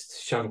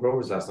against Shamrock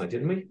Rovers last night,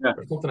 didn't we? Yeah.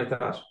 Or something like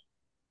that.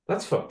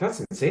 That's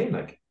insane.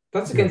 Like,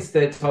 that's against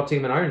the top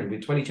team in Ireland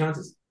with 20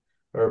 chances.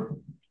 Or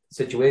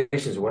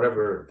situations or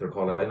whatever they're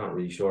called. I'm not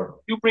really sure.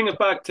 You bring it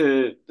back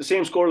to the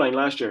same scoreline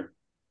last year,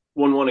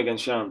 1-1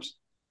 against Shams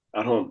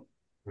at home.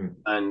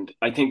 And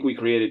I think we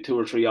created 2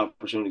 or 3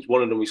 opportunities.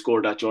 One of them we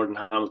scored that Jordan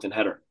Hamilton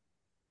header.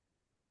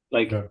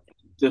 Like,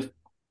 the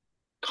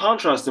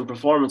contrast in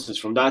performances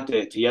from that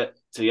day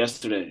to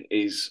yesterday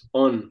is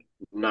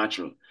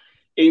unnatural.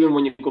 Even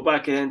when you go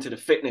back into the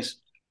fitness,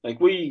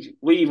 like we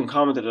even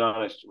commented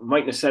on it,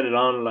 mightn't have said it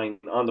online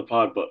on the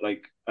pod, but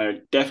like I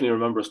definitely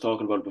remember us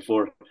talking about it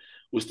before,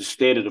 was the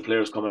state of the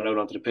players coming out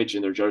onto the pitch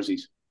in their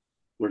jerseys,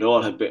 where they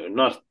all had been,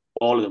 not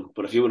all of them,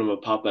 but a few of them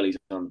had pop bellies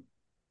on them.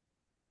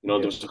 You know,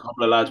 there's a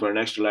couple of lads wearing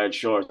extra large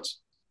shorts,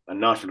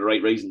 and not for the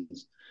right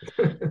reasons.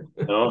 You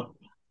know,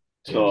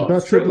 so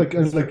that's true.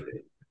 I'm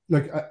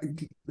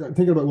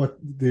thinking about what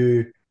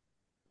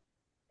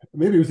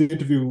maybe it was the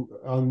interview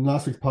on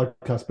last week's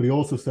podcast, but he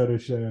also said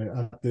it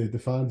at the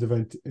fans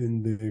event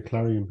in the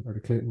Clarion or the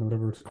Clayton or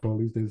whatever it's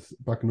called these days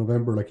back in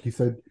November. Like he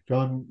said,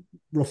 John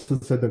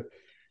Russell said that,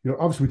 you know,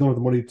 obviously we don't have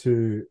the money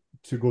to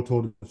go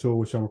toe to toe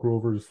with Shamrock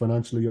Rovers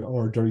financially,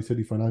 or Derry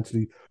City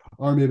financially,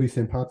 or maybe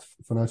St. Pat's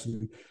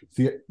financially.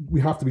 See, we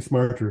have to be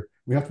smarter.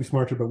 We have to be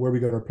smarter about where we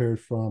get our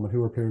players from and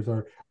who our players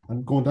are.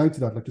 And going down to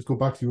that, like, just go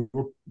back to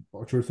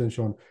what you're saying,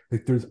 Sean.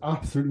 Like, there's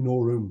absolutely no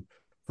room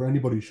for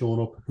anybody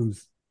showing up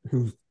who's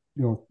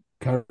you know,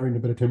 carrying a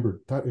bit of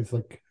timber.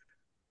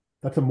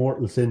 That's a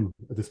mortal sin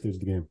at this stage of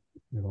the game.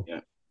 You know.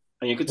 Yeah,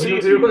 and you could see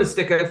you're going to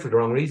stick out for the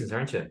wrong reasons,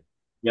 aren't you?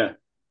 Yeah,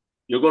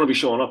 you're going to be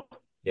showing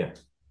up. Yeah,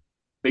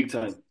 big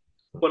time.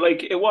 But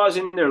like, it was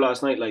in there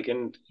last night. Like,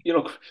 and you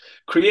know,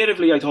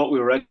 creatively, I thought we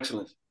were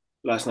excellent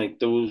last night.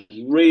 There was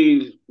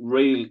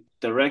real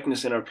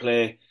directness in our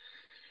play.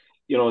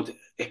 You know,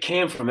 it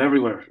came from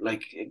everywhere.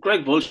 Like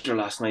Greg Bulger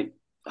last night,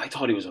 I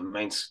thought he was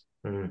immense.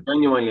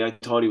 Genuinely, I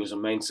thought he was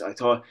immense.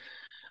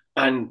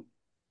 And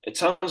it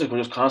sounds like we're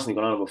just constantly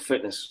going on about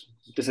fitness.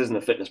 This isn't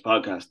a fitness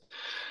podcast,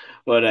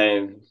 but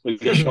we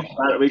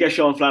get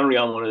Sean Flannery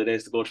on one of the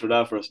days to go through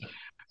that for us.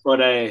 But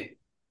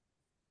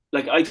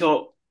like, I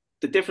thought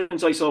the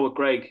difference I saw with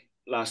Greg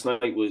last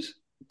night was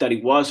that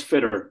he was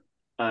fitter.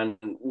 And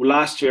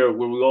last year,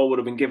 where we all would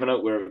have been given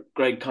out, where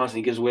Greg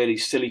constantly gives away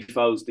these silly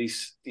fouls,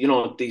 he's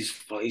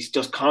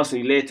just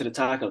constantly late to the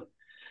tackle.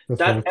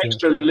 That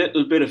extra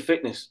little bit of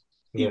fitness,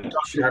 he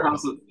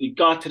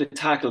got to the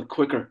tackle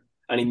quicker,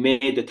 and he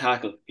made the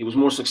tackle. He was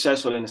more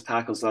successful in his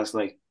tackles last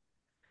night.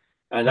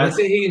 And I'd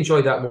say he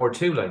enjoyed that more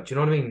too. Like, do you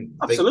know what I mean?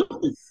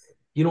 Absolutely. Like,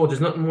 you know, there's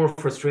nothing more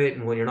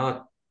frustrating when you're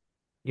not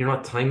you're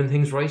not timing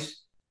things right,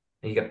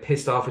 and you get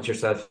pissed off at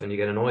yourself and you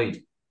get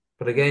annoyed.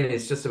 But again,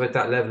 it's just about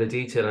that level of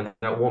detail and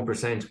that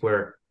 1%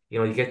 where,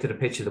 you get to the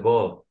pitch of the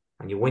ball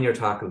and you win your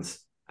tackles.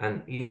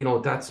 And,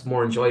 that's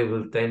more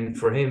enjoyable than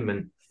for him.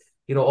 And,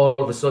 all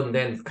of a sudden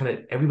then kind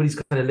of everybody's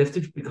kind of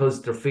lifted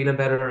because they're feeling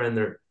better and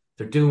they're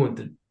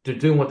doing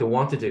what they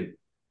want to do.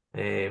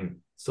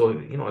 So,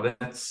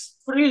 that's...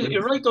 But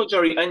you're right though,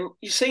 Gerry. And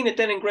you're saying it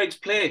then in Greg's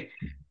play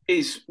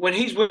is when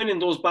he's winning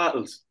those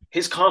battles,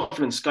 his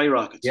confidence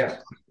skyrockets. Yeah.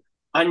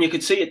 And you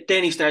could see it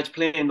then he starts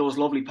playing those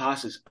lovely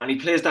passes. And he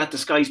plays that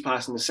disguise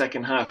pass in the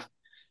second half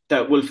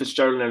that Will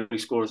Fitzgerald nearly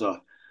scores off.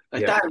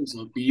 That is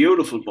a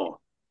beautiful ball.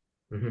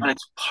 Mm-hmm. And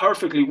it's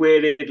perfectly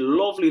weighted,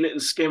 lovely little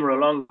skimmer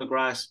along the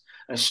grass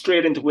and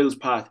straight into Will's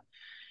path.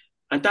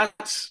 And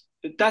that's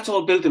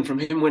all built in from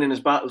him winning his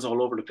battles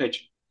all over the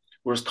pitch.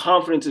 Where his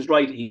confidence is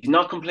right. He's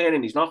not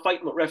complaining. He's not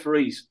fighting with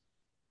referees.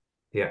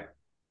 Yeah.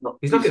 No,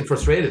 he's not getting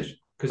frustrated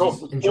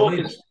because he's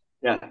enjoying it.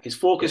 Yeah, his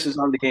focus is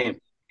on the game.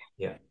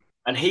 Yeah.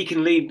 And he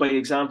can lead by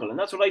example. And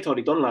that's what I thought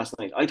he'd done last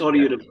night. I thought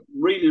he had a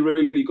really,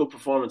 really good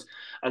performance.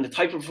 And the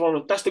type of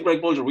performance, that's the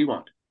Greg Bulger we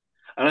want.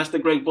 And that's the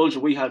Greg Bulger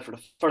we had for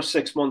the first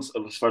 6 months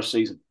of his first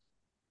season.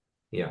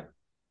 Yeah.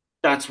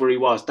 That's where he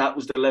was. That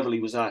was the level he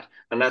was at.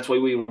 And that's why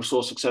we were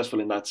so successful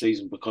in that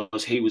season,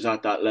 because he was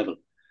at that level.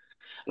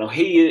 Now,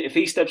 if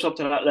he steps up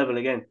to that level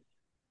again,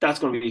 that's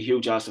going to be a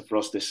huge asset for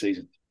us this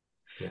season.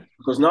 Yeah.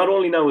 Because not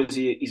only now is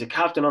he's a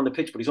captain on the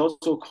pitch, but he's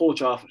also a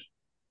coach off it.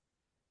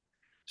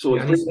 So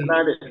yeah, it's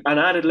an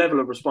added level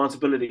of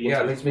responsibility.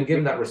 Yeah, he's been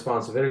given that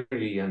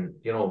responsibility, and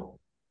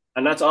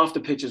and that's off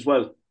the pitch as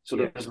well. So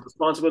there's a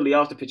responsibility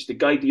off the pitch to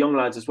guide the young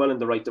lads as well in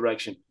the right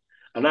direction,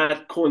 and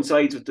that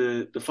coincides with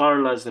the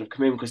foreign lads that have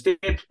come in, because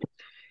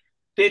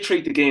they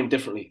treat the game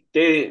differently.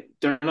 They're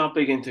not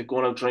big into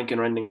going out drinking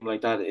or anything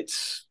like that.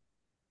 It's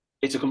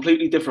a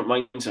completely different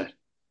mindset.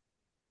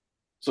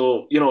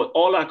 So,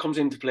 all that comes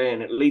into play,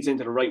 and it leads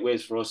into the right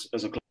ways for us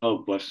as a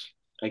club. But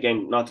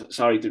again, not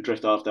sorry to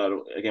drift off that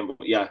again,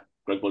 but yeah,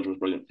 Greg Bulger was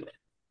brilliant.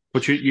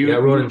 But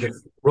Ronan,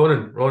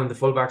 the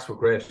fullbacks were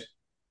great.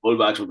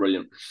 Fullbacks were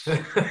brilliant.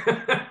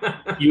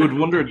 You would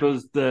wonder,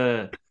 does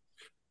the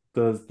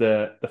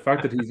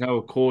fact that he's now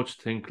a coach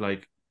think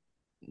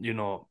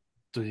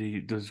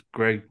does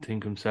Greg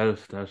think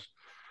himself that,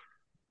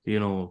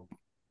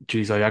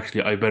 geez,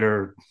 I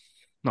better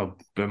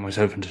not get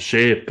myself into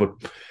shape, but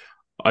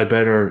I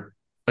better,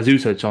 as you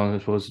said, Shaun, I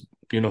suppose,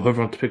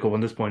 whoever wants to pick up on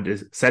this point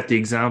is set the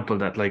example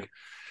that,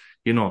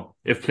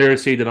 if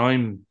players see that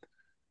I'm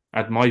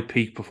at my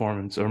peak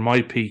performance or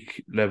my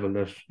peak level,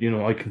 that,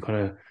 I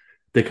can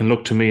they can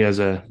look to me as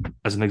an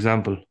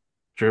example.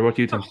 Gerry, what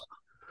do you think?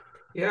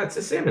 Yeah, it's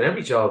the same in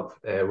every job,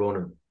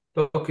 Ronan.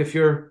 Look, if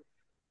you're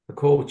a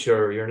coach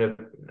or you're in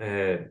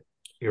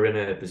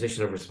a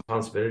position of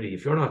responsibility,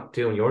 if you're not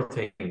doing your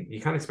thing, you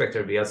can't expect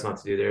everybody else not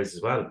to do theirs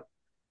as well.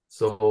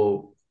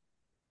 So,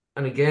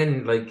 and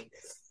again,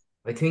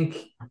 I think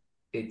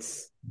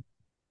it's,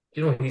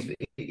 he's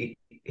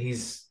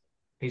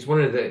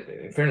one of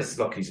the, in fairness,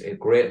 look, he's a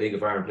great League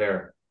of Ireland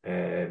player.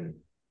 And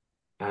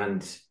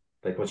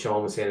like what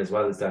Shaun was saying as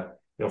well is that,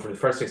 for the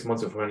first 6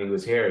 months of when he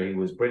was here, he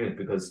was brilliant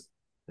because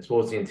I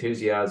suppose the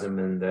enthusiasm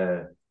and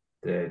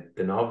the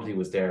novelty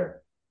was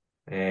there.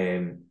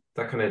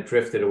 That kind of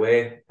drifted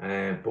away.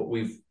 But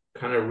we've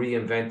kind of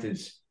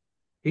reinvented.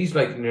 He's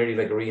nearly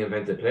like a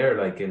reinvented player,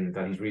 in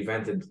that he's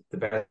reinvented the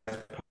best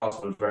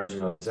possible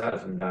version of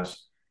himself, and that,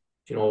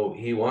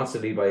 he wants to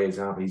lead by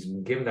example. He's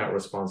been given that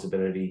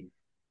responsibility.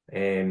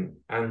 And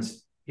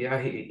yeah,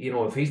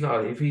 if he's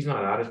not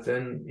at it,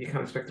 then you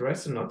can't expect the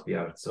rest of them not to be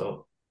at it.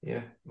 So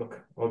yeah,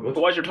 look, all good.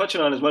 But what you're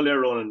touching on as well there,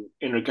 Ronan,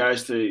 in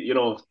regards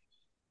to,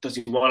 does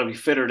he want to be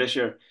fitter this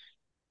year?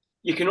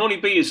 You can only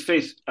be as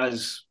fit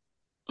as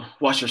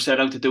what you're set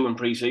out to do in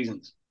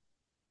pre-seasons.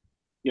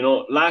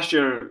 Last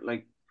year,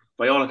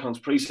 by all accounts,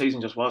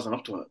 pre-season just wasn't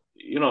up to it.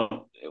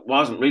 It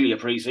wasn't really a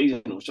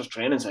pre-season. It was just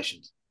training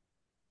sessions.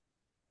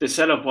 The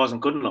setup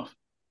wasn't good enough.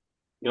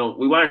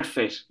 We weren't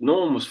fit. No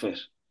one was fit.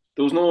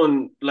 There was no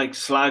one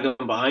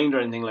slagging behind or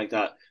anything like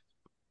that.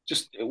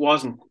 Just it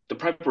wasn't. The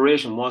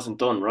preparation wasn't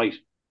done right,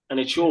 and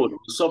it showed. We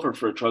suffered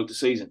for it throughout the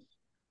season,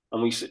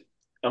 and we seen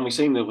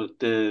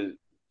the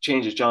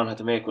changes John had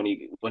to make when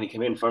he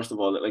came in. First of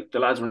all, the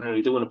lads were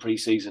nearly doing a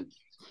pre-season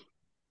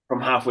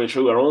from halfway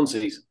through our own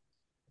season.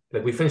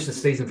 We finished the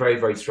season very,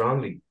 very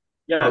strongly.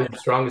 Yeah, probably the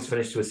strongest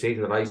finish to a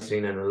season that I've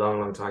seen in a long,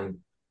 long time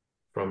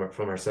from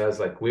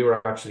ourselves. We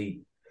were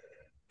actually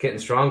getting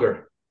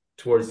stronger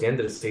towards the end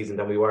of the season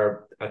than we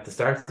were at the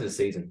start of the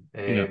season.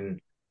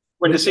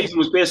 When the season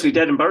was basically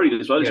dead and buried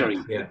as well, Gerry.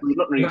 Yeah.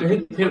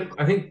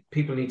 I think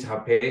people need to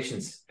have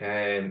patience.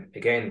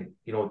 Again,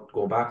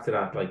 going back to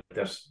that,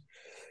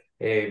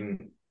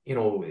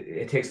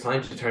 it takes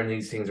time to turn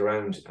these things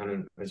around.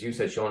 And as you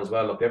said, Shaun, as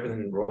well, look,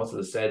 everything Russell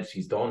has said,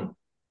 he's done.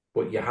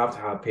 But you have to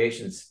have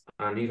patience.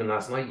 And even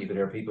last night, you could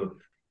hear people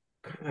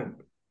kind of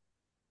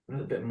a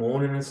little bit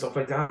moaning and stuff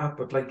like that.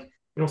 But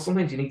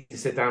sometimes you need to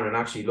sit down and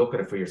actually look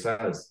at it for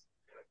yourselves,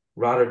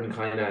 rather than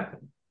kind of,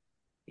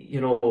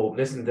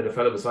 listening to the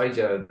fella beside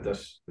you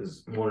that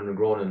is moaning and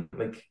groaning,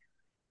 like,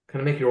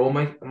 kind of make your own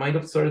mind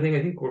up sort of thing.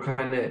 I think we're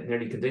kind of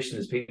nearly conditioned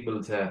as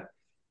people to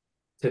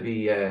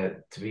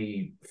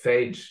be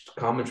fed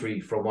commentary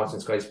from watching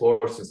Sky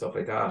Sports and stuff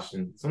like that.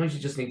 And sometimes you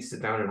just need to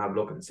sit down and have a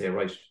look and say,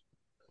 right,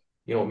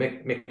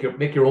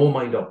 make your own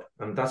mind up.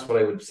 And that's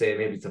what I would say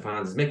maybe to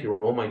fans is make your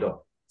own mind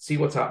up. See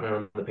what's happening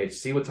on the pitch,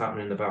 see what's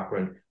happening in the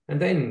background,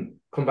 and then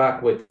come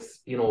back with,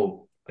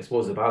 I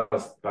suppose, a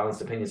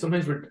balanced opinion.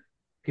 Sometimes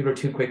people are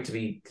too quick to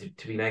be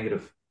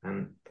negative,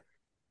 and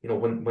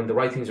when the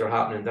right things are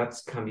happening, that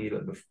can be a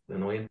little bit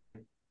annoying.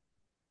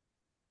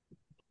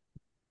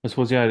 I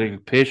suppose, yeah,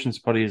 like, patience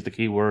probably is the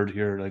key word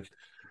here. Like,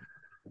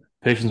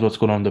 patience, what's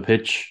going on the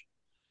pitch.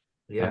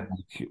 Yeah.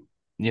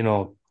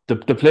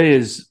 The play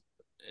it's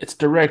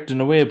direct in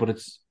a way, but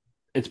it's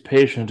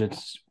patient.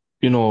 It's,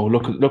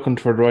 looking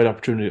for the right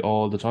opportunity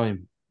all the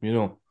time,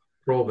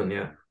 Probing,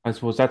 yeah. I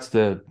suppose that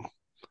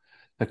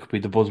could be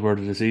the buzzword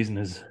of the season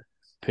is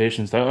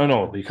patience. I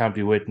know you can't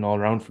be waiting all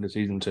around for the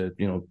season to,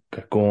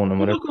 get going and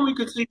whatever. Look when we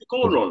could see the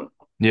goal, Ronan.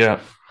 Yeah.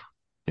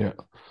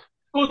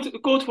 Go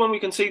to when we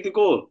can see the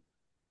goal.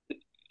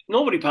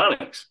 Nobody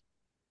panics.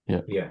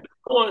 Yeah.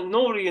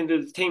 Nobody in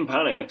the team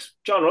panics.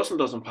 John Russell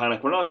doesn't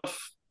panic. We're not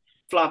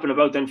flapping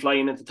about then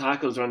flying into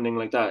tackles or anything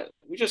like that.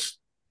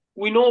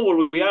 We know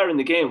where we are in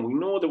the game. We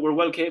know that we're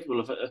well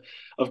capable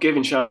of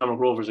giving Shamrock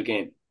Rovers a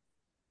game.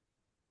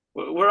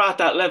 We're at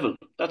that level.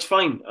 That's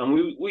fine.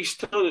 And we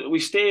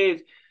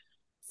stayed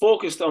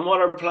focused on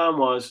what our plan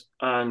was,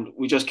 and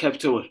we just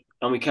kept to it.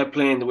 And we kept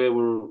playing the way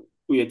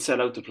we had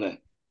set out to play.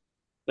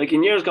 Like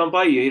in years gone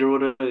by, you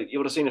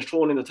would have seen us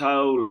throwing in the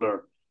towel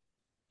or,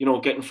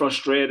 getting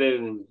frustrated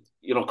and,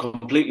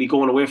 completely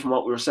going away from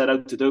what we were set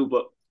out to do.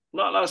 But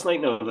not last night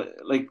now.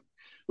 Like,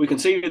 we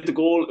conceded the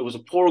goal. It was a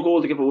poor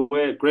goal to give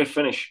away. A great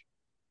finish,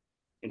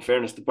 in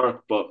fairness to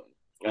Burke. But,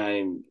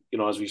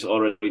 as we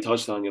already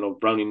touched on,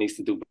 Brownie needs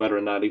to do better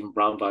than that. Even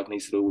Brownback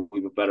needs to do a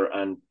wee bit better.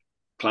 And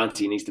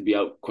Clancy needs to be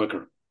out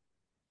quicker.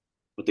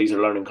 But these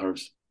are learning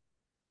curves,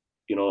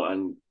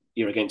 and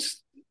you're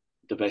against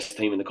the best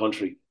team in the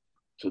country.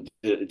 So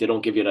they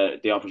don't give you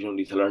the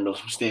opportunity to learn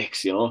those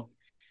mistakes, So,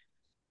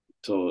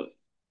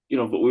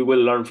 but we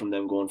will learn from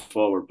them going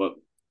forward. But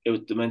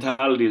the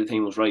mentality of the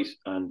team was right,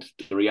 and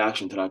the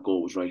reaction to that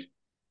goal was right.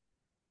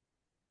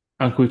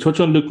 And can we touch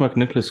on Luke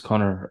McNicholas,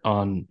 Conor,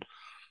 on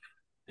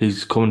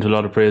he's coming to a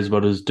lot of praise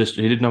about his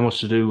he didn't have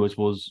much to do, I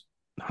suppose,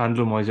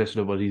 handling-wise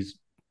yesterday, but a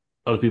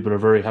lot of people are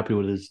very happy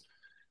with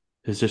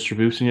his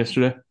distribution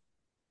yesterday.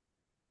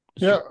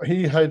 Yeah,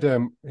 he had I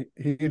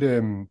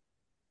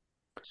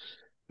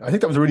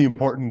think that was a really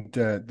important.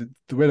 The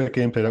way that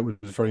game played out was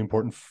very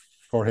important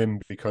for him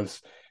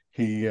because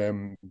he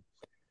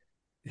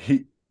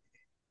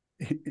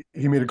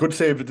made a good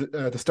save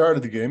at the start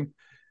of the game.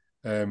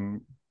 I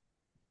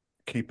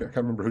can't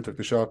remember who took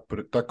the shot,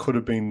 but that could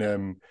have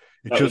been.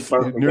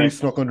 It nearly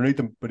snuck underneath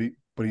him, but he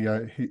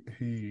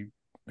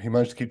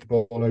managed to keep the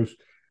ball out.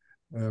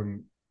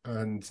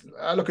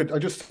 I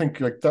just think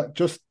like that,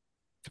 just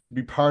to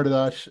be part of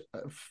that,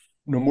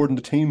 more than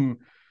the team.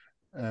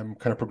 Kind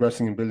of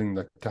progressing and building,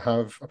 like to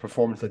have a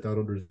performance like that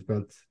under his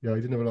belt. Yeah,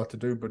 he didn't have a lot to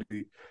do, but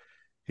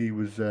he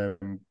was.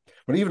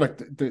 But even like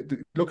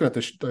looking at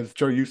as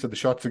Gerry, you said,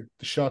 the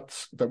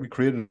shots that we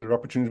created, the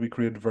opportunities we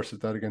created versus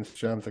that against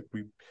Shams, like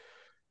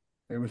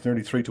it was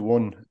nearly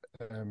 3-1.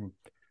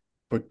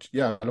 But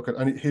yeah,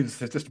 and his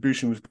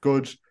distribution was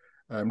good.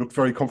 Looked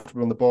very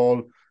comfortable on the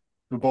ball.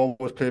 The ball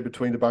was played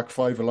between the back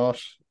five a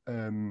lot.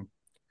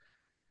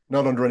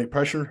 Not under any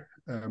pressure,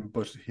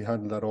 but he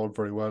handled that all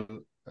very well.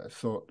 And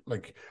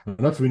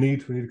that's what we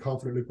need. We need a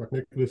confident Luke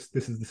McNicholas.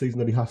 This is the season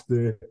that he has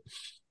to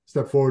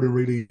step forward and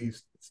really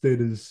state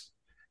his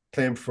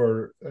claim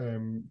for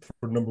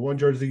number one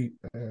jersey.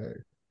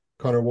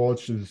 Conor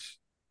Walsh is,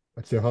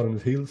 I'd say, hot on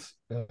his heels,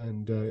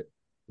 and it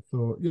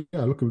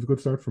was a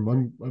good start for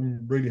him.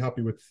 I'm really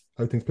happy with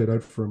how things played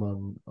out for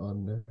him.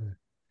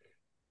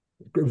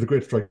 It was a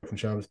great strike from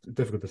Shams.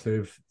 Difficult to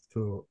save,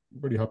 so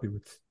really happy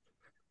with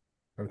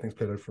how things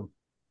played out for him.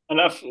 And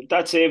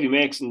that save he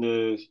makes in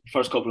the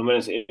first couple of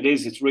minutes,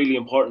 it's really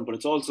important, but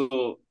it's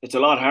a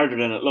lot harder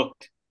than it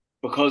looked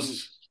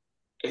because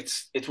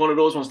it's one of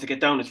those ones to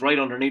get down. It's right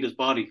underneath his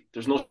body.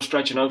 There's no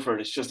stretching out for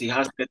it. It's just he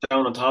has to get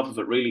down on top of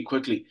it really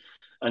quickly,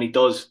 and he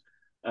does.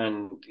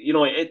 And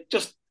it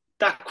just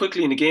that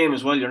quickly in the game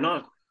as well. You're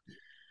not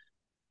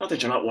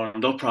that you're not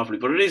warmed up properly,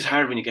 but it is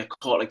hard when you get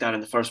caught like that in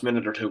the first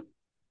minute or two.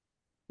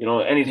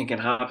 Anything can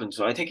happen.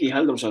 So I think he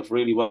held himself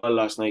really well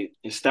last night.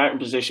 His starting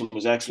position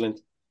was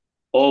excellent.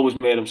 Always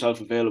made himself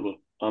available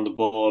on the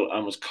ball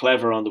and was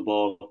clever on the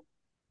ball,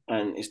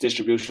 and his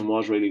distribution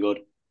was really good.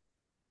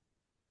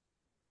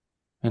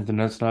 Anything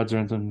else, lads, or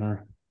anything,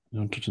 or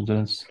touching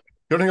this?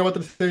 The only thing I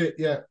wanted to say,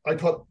 yeah, I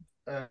thought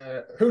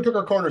who took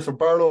our corners? So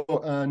Barlow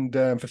and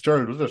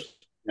Fitzgerald, was it?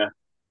 Yeah.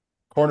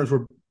 Corners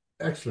were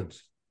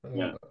excellent.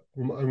 Yeah.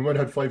 We might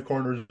have had 5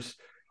 corners.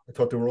 I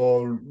thought they were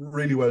all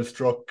really well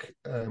struck.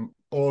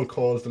 All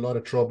caused a lot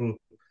of trouble.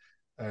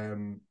 I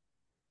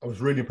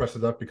was really impressed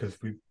with that because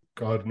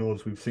God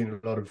knows we've seen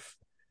a lot of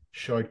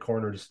shite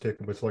corners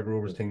taken by Sligo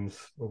Rovers teams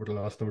over the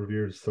last number of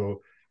years.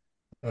 So,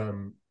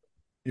 you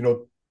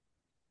know,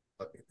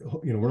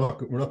 we're not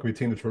going to be a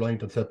team that's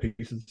reliant on set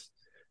pieces.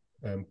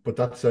 But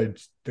that said,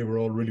 they were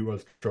all really well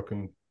struck,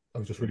 and I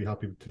was just really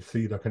happy to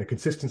see that kind of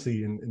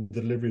consistency in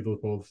the delivery of those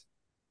balls.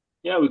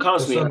 Yeah, we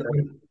constantly.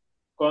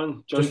 Go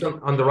on, Johnny. Just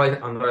on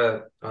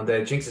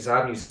the Jinx's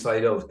Avenue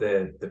side of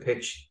the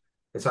pitch,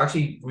 it's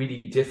actually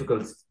really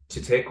difficult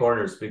to take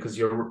corners because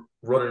you're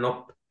running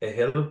up a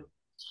hill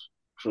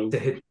to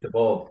hit the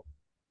ball.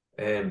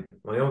 I'm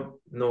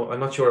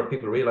not sure if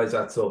people realise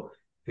that. So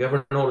if you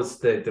ever notice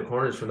the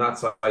corners from that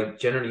side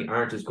generally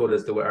aren't as good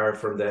as they are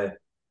from the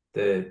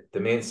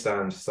main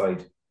stand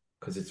side,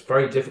 because it's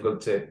very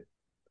difficult to.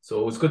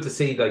 So it was good to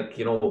see, like,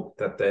 you know,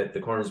 that the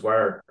corners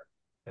were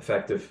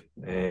effective.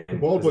 The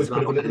ball boys could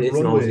have a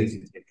little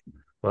runway.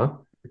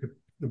 What?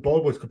 The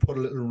ball boys could put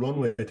a little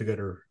runway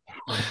together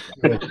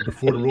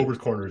before the Rovers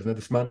corners and then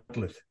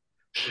dismantle it.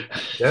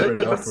 Yeah,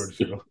 afterwards,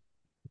 you know.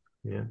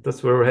 Yeah,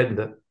 that's where we're heading.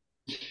 That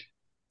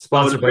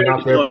sponsored by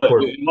Not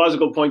Airport. It was a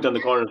good point on the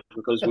corner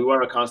because we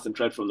were a constant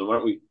threat from them,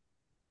 weren't we?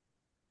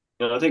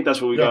 And I think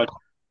that's where we got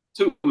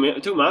two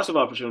massive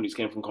opportunities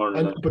came from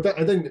corners.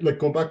 And then like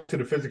going back to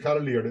the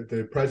physicality or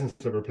the presence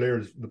of our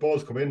players, the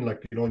balls come in,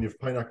 like, you know, and you have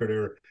Pineacker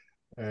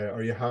there,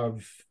 or you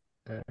have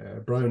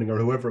Browning or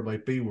whoever it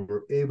might be. We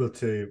were able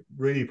to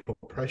really put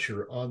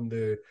pressure on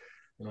the,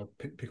 you know,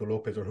 Pico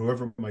Lopez or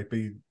whoever it might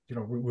be. You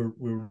know, we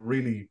were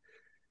really,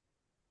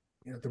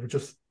 you know, it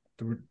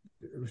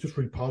was just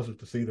really positive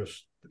to see that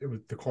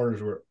the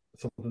corners were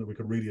something that we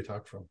could really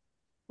attack from.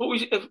 But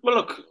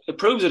look, it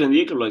proves it in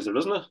the equaliser,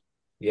 doesn't it?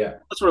 Yeah,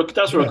 that's where it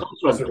comes from.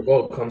 That's where the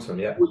goal comes from.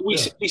 Yeah,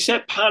 we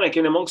set panic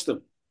in amongst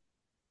them.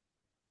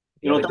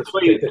 You know, the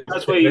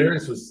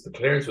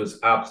clearance was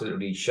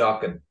absolutely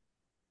shocking.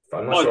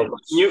 I'm not sure.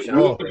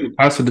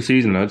 Pass of the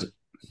season, lads.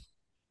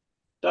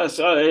 That's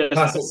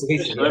pass of the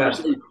season. Yeah.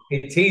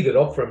 He teed it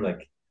up from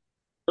like.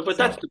 But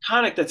that's the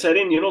panic that set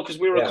in, you know, because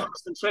we were a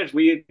constant threat.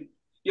 We,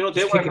 you know,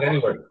 they weren't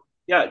anywhere.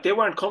 Yeah, they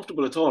weren't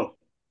comfortable at all.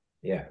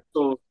 Yeah.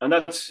 So, and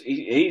that's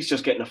he's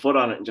just getting a foot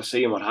on it and just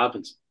seeing what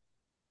happens.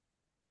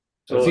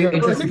 So it's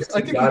interesting to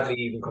see Bradley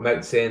even come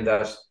out saying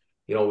that,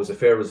 you know, it was a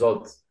fair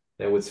result.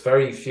 Now, it's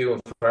very few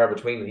and far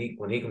between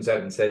when he comes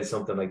out and says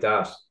something like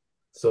that.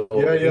 So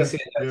he said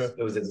that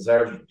it was a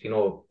deserved, you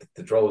know,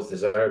 the draw was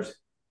deserved.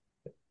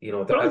 You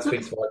know, that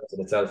speaks for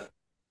itself.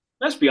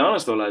 Let's be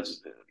honest though,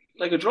 lads.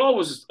 Like, a draw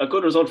was a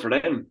good result for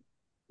them.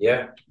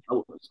 Yeah.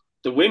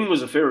 The win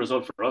was a fair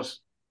result for us.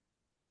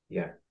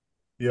 Yeah.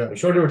 Yeah. I'm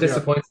sure they were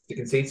disappointed to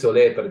concede so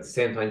late, but at the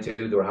same time too,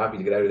 they were happy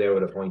to get out of there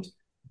with a point.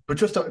 But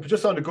just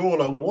on the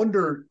goal, I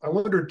wonder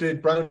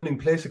did Browning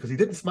place it, because he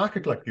didn't smack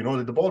it, like, you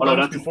know, the ball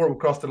bounced before it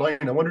crossed the line.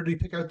 I wonder did he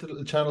pick out the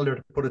little channel there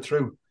to put it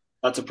through.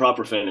 That's a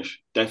proper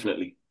finish,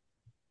 definitely.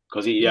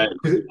 Because he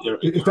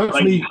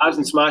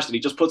hasn't smashed it. He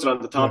just puts it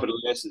on the top of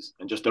the laces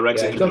and just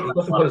directs it. He doesn't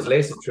put his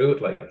laces through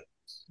it, like.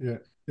 Yeah,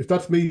 if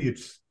that's me,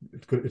 it's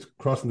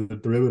crossing the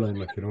railway line,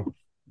 like, you know.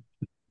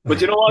 But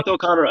you know what though,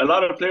 Conor? A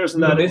lot of players in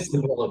that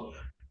instinct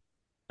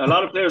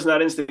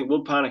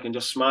would panic and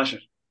just smash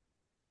it.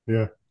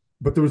 Yeah,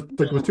 but there was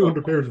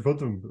 200 players in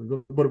front of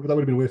him. But that would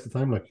have been a waste of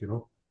time, like, you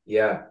know.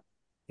 Yeah,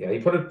 he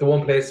put it the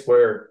one place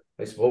where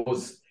I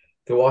suppose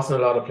there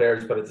wasn't a lot of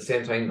players, but at the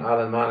same time,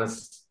 Alan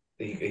Manus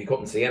he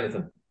couldn't see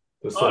anything. It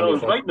was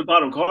right in the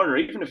bottom corner.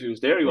 Even if he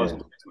was there, he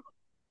wasn't.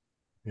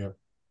 Yeah.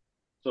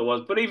 So it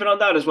was, but even on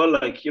that as well,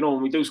 like, you know,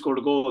 when we do score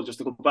the goal, just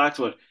to go back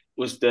to it,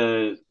 is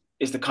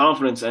the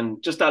confidence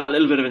and just that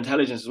little bit of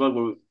intelligence as well,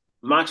 where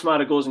Max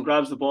Matta goes and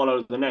grabs the ball out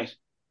of the net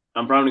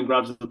and Browning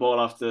grabs the ball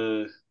off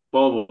the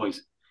ball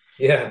boys.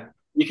 Yeah.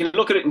 You can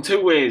look at it in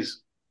two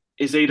ways.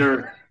 Is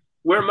either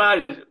we're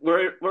mad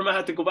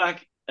to go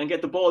back and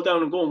get the ball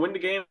down and go and win the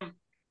game,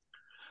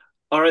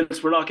 or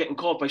else we're not getting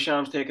caught by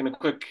Shams taking a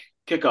quick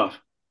kickoff.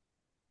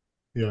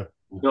 Yeah.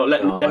 No,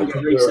 I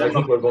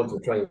think we're going to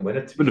try and win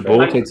it. The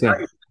ball takes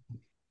in.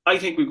 I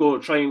think we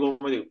try and go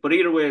with it. But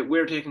either way,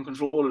 we're taking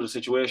control of the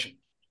situation.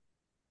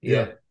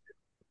 Yeah.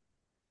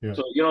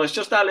 So, you know, it's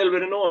just that little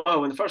bit of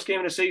know-how. In the first game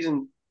of the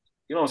season,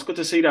 you know, it's good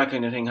to see that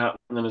kind of thing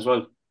happening as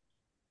well.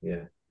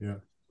 Yeah. Yeah.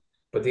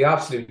 But the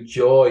absolute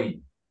joy,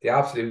 the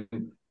absolute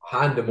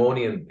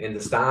pandemonium in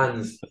the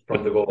stands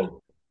from the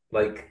goal.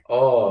 Like,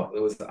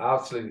 it was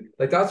absolutely,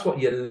 like, that's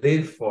what you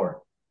live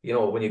for. You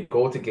know, when you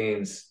go to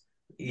games,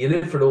 you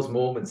live for those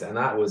moments, and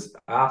that was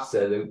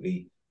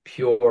absolutely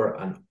pure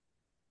and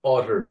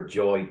utter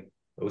joy.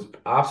 It was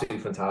absolutely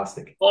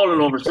fantastic. All in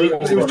over. It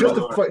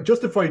was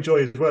justified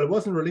joy as well. It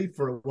wasn't relief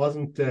for it.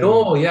 Wasn't. That's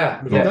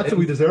what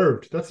we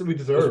deserved. That's what we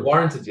deserved. It was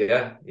warranted.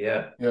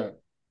 Yeah.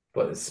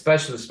 But it's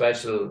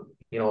special.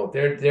 You know,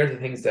 they're the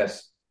things that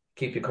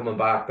keep you coming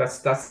back. That's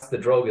the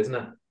drug, isn't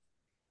it?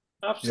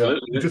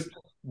 Absolutely. Yeah.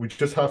 We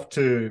just have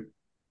to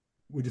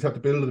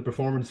build the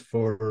performance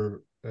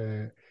for.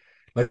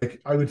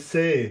 Like, I would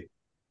say,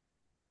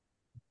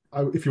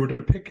 if you were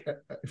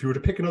to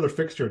pick another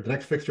fixture, the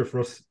next fixture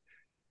for us,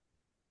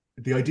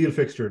 the ideal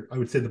fixture, I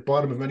would say the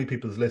bottom of many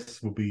people's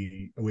lists would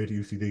be away to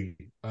UCD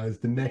as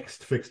the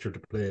next fixture to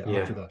play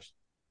after that.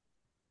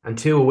 and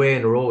 2 away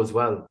in a row as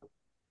well.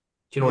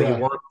 You Yeah.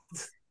 want,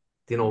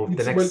 the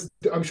next.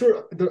 Well, I'm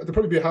sure there'll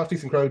probably be a half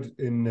decent crowd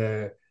in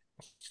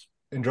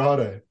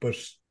Drogheda, but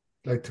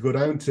like to go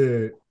down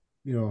to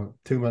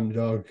 2-man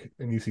dog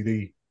in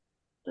UCD,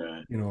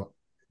 like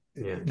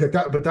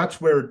that. But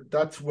that's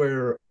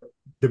where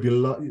there'd be a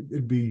lot.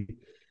 It'd be,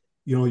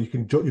 you'd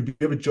be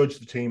able to judge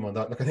the team on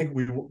that. Like I think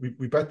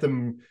we bet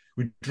them.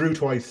 We drew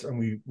twice and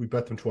we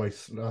bet them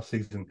twice last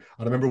season. And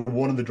I remember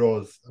one of the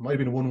draws. It might have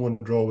been a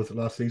 1-1 draw, was it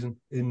last season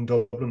in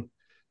Dublin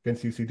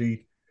against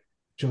UCD?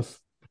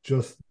 Just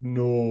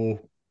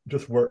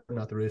weren't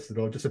at the race at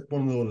all. Just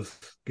one of those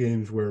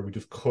games where we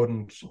just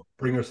couldn't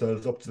bring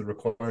ourselves up to the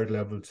required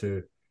level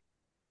to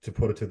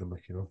put it to them.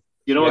 Like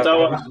what that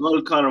was?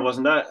 Well, Conor,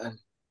 wasn't that?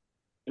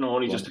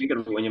 Only just thinking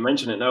of it when you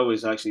mention it now,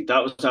 is actually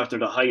that was after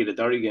the high of the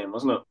Derry game,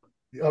 wasn't it?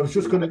 I was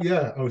just gonna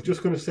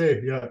say,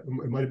 it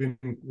might have been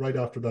right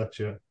after that,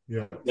 yeah.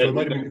 So it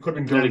might have been, it could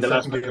have been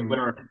the second game.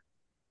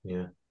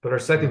 Yeah, but our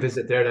second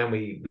visit there, then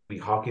we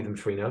hockeyed them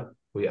 3-0.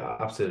 We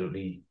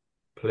absolutely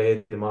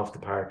played them off the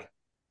park.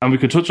 And we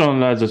could touch on,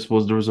 lads, I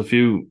suppose there was a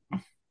few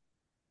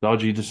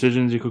dodgy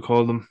decisions, you could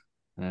call them.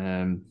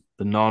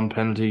 The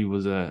non-penalty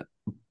was a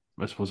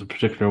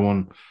particular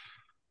one.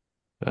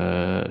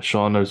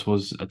 Shaun, I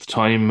suppose at the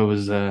time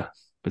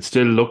it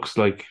still looks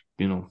like,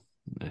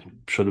 it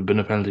should have been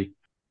a penalty.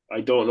 I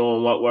don't know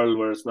in what world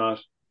where it's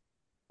not.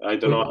 I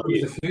don't know.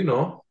 There was a few,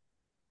 no?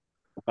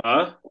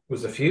 Huh? There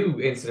was a few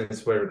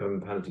incidents where there could have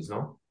been penalties,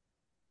 no?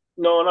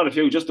 No, not a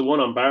few. Just the one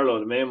on Barlow,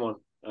 the main one,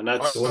 and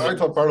that's. I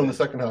thought Barlow in the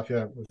second half,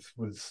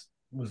 was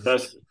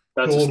that's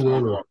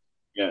a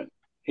yeah.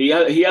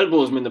 He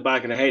elbows him in the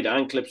back of the head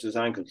and clips his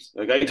ankles.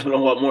 Like, I don't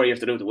know what more you have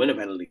to do to win a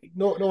penalty.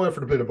 No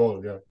effort to play the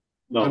ball, yeah.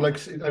 No,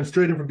 and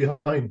straight in from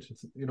behind,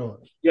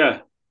 Yeah,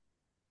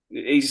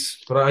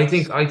 But I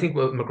think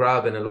with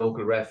McGrath and a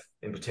local ref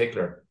in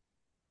particular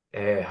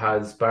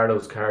has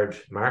Barlow's card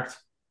marked.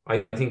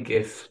 I think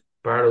if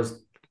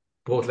Barlow's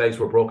both legs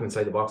were broken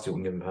inside the box, you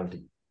wouldn't give him a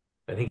penalty.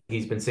 I think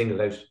he's been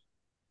singled out.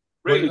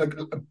 Really?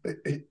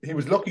 He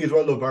was lucky as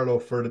well, though, Barlow,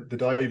 for the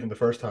dive in the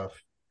first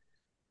half.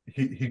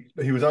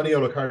 He was on a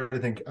yellow card, I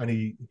think, and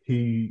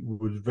he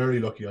was very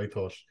lucky, I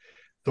thought.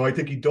 So I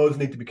think he does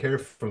need to be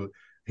careful.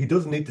 He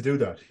doesn't need to do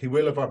that. He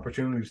will have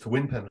opportunities to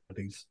win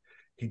penalties.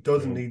 He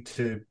doesn't need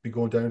to be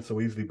going down so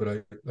easily.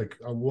 But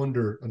I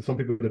wonder, and some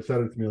people have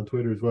said it to me on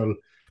Twitter as well,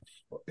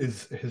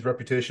 is his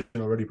reputation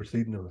already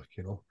preceding him?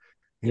 He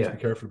needs to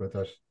be careful about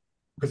that,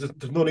 because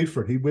there's no need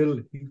for it.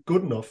 He's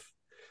good enough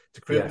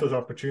to create those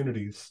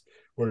opportunities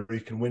where he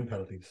can win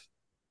penalties.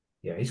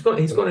 Yeah, he's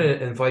going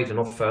to invite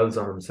enough fouls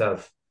on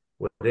himself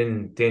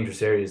within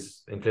dangerous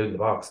areas, including the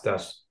box,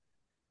 that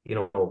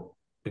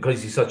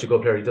because he's such a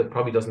good player, he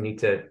probably doesn't need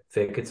to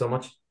fake it so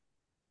much.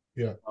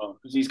 Yeah,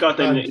 because he's got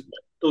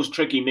those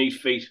tricky neat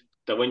feet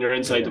that when you're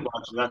inside the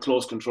box, that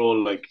close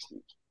control, like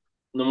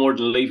no more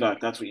than Levac,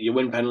 that's what you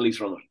win penalties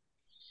from it.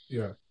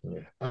 Yeah.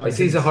 I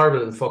see he's a horrible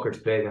little fucker to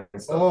play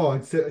against. Oh,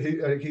 I'd say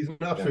he's an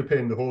absolute pain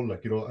in the hole,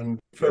 and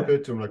fair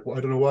bit to him. Like, I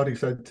don't know what he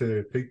said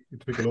to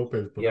Pico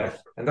Lopez,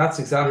 but and that's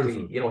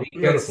exactly he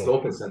gets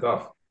Lopez sent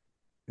off.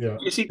 Yeah,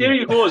 you see, there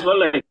you go as well.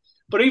 Like,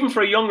 but even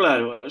for a young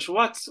lad, so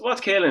what's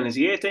Kaelin? Is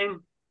he 18?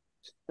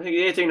 I think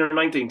 18 or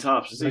 19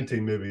 tops. Is he?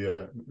 19 maybe,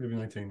 maybe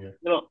 19.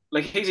 Yeah.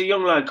 Like, he's a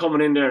young lad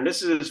coming in there, and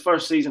this is his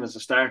first season as a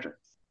starter,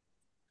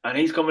 and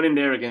he's coming in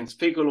there against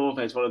Pico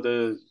Lopez, one of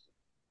the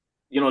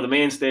the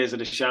mainstays of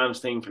the Shams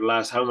thing for the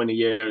last how many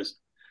years,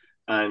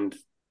 and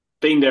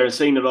been there and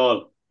seen it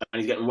all, and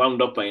he's getting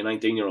wound up by a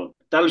 19-year-old.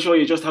 That'll show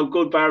you just how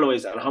good Barlow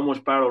is and how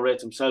much Barlow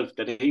rates himself,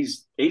 that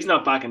he's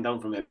not backing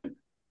down from him.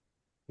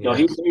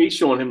 He's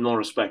showing him no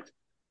respect.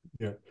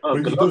 Yeah.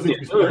 Who do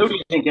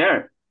you think you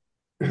are?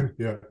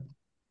 Yeah.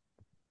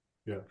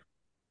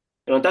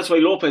 That's why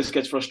Lopez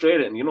gets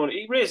frustrated, and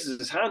he raises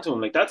his hand to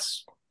him like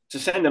that's to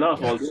sending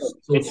off all day.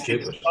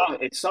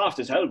 It's soft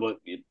as hell, but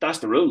that's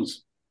the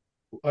rules.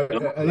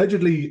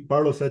 Allegedly,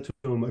 Barlow said to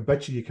him, "I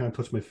bet you can't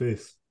touch my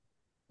face."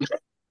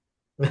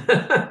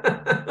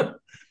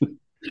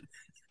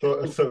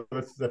 so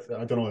that's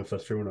I don't know if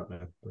that's true or not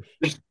now. But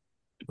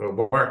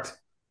it worked.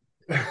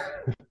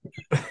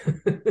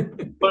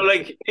 But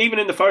like, even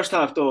in the first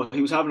half, though,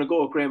 he was having a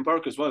go at Graham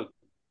Burke as well.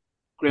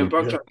 Graham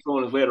Burke tried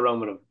throwing his weight around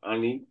with him,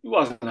 and he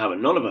wasn't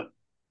having none of it.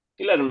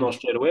 He let him know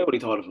straight away what he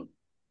thought of him,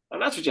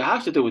 and that's what you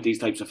have to do with these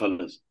types of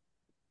fellas.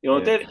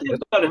 They've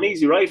got an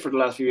easy ride for the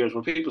last few years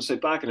where people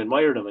sit back and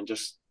admire them and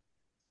just,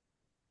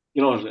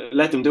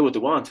 let them do what they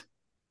want.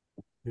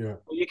 Yeah.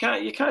 You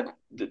can't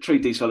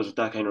treat these fellas with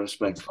that kind of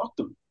respect. Fuck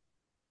them.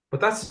 But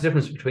that's the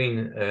difference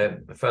between a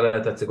fella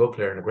that's a good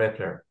player and a great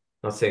player.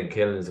 Not saying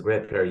Kaelin is a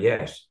great player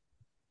yet,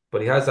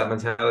 but he has that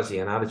mentality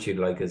and attitude,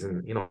 like I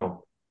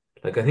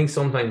think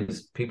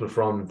sometimes people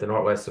from the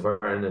northwest of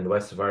Ireland and the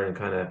west of Ireland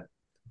kind of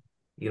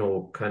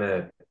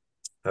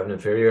have an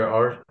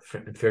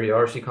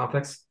inferiority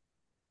complex.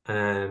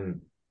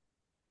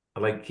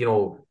 Like we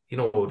all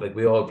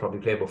probably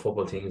play for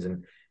football teams,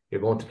 and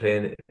you're going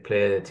to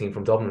play a team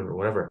from Dublin or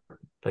whatever.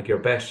 Like, you're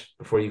bet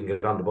before you can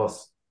get on the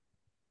bus.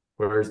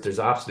 Whereas there's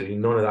absolutely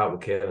none of that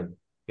with Kaelin.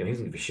 he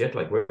doesn't give a shit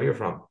like where you're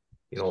from.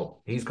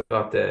 He's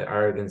got the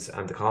arrogance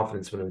and the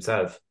confidence with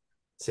himself.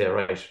 Say,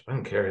 right, I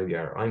don't care who you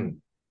are.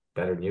 I'm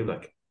better than you.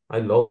 Like, I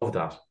love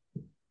that.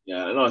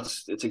 Yeah, no,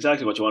 it's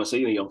exactly what you want to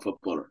see in a young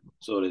footballer.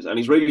 So it is, and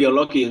he's really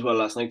unlucky as well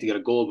last night to get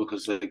a goal,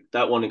 because like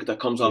that one that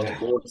comes off the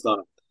board, it's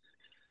not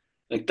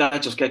like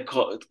that. Just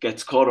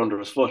gets caught under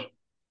his foot,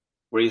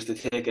 where he has to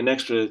take an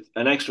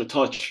extra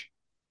touch.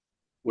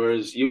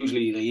 Whereas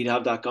usually he'd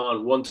have that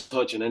gone one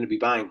touch and then it'd be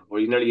bang. Where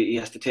he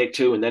has to take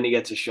two and then he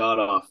gets a shot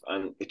off,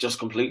 and it just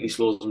completely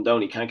slows him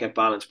down. He can't get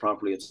balanced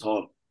properly at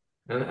all.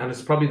 And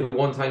it's probably the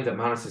one time that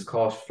Manis is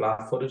caught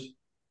flat-footed.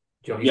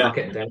 He's not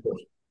getting down to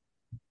it.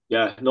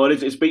 Yeah, no,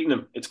 it's beating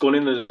him. It's going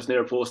in his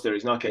near post there.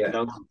 He's not getting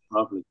down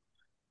properly.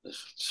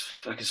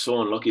 It's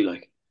so unlucky,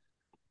 like.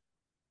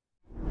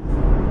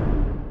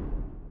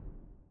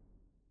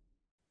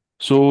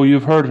 So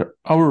you've heard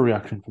our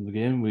reaction from the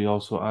game. We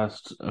also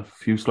asked a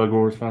few Sligo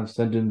Rovers fans to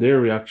send in their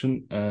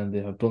reaction, and they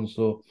have done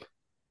so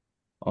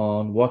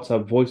on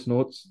WhatsApp voice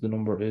notes. The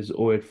number is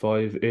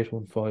 085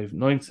 815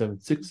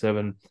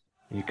 9767.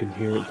 You can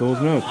hear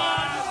those now.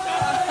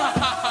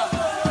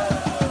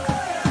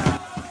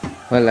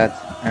 Well, lads,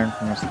 Aaron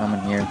from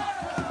Roscommon here.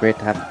 Great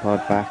to have the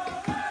pod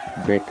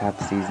back. Great to have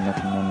the season up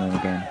and running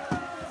again.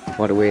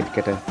 What a way to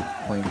get a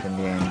point in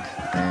the end.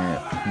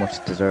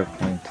 Much deserved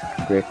point.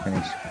 Great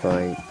finish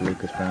by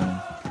Lukas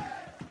Brown.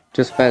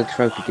 Just felt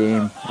throughout the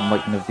game it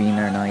mightn't have been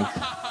our night.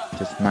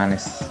 Just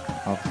Manis,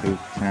 obviously,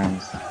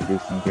 Shams do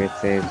some great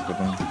saves for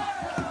them.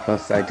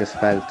 Plus, I just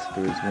felt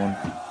there was one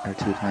or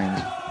two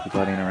times we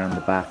got in around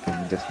the back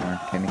and we just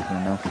weren't clinical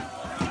enough.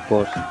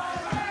 But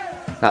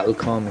that will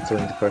come. It's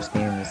only the first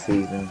game of the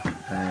season.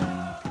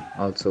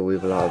 Also, we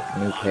have a lot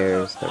of new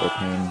players that we're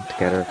playing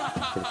together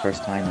for the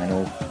first time. I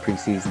know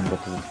pre-season, but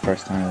this is the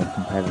first time we've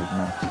competitive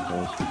match.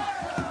 So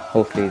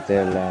hopefully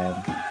they'll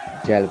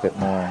gel a bit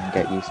more and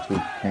get used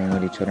to playing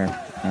with each other,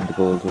 and the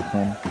goals will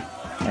come.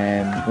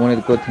 One of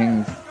the good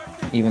things,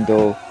 even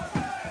though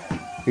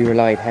we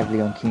relied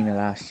heavily on Keena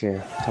last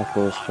year, top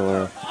goal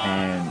scorer,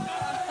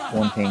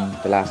 one thing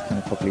the last kind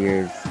of couple of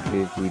years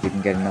is we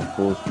didn't get enough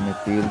goals from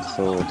midfield,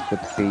 so it's good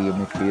to see a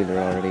midfielder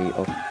already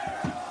up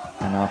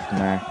and off the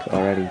mark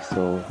already.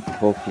 So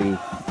hopefully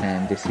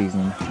this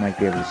season might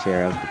be able to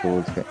share out the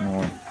goals a bit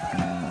more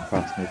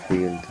across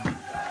midfield.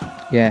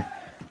 Yeah,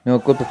 no,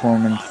 good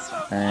performance.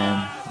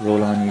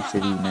 Roll on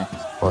UCD next.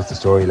 What's the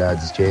story,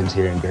 lads? It's James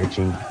here in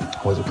Birching.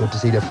 Was it good to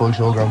see the full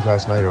Showgrounds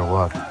last night or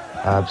what?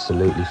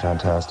 Absolutely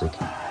fantastic.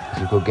 If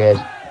we could get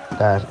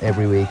that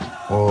every week,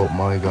 oh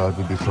my god,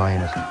 we'd be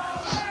flying it.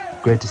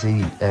 Great to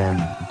see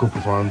good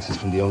performances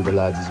from the younger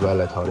lads as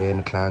well. I thought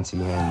Aidan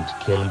Clancy and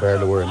Caelan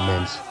Barlow were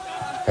immense.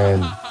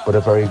 But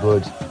a very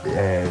good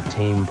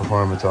team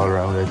performance all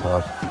around, I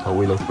thought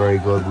we looked very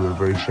good. We were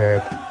very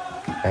sharp.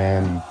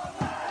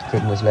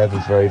 Fitness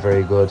levels very,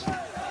 very good.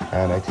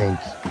 And I think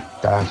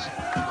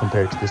that,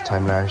 compared to this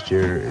time last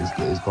year,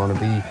 is going to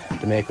be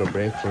the make or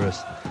break for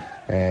us.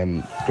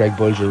 Greg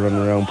Bulger running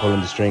around pulling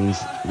the strings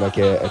like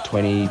a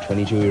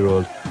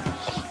 22-year-old.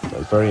 I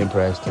was very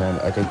impressed, and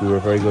I think we were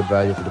very good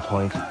value for the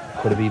point.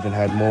 Could have even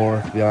had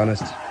more, to be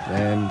honest.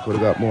 Could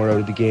have got more out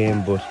of the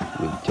game, but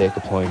we'll take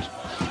a point.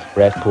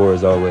 Ref poor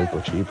as always,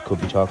 but you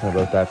could be talking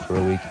about that for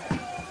a week.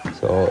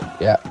 So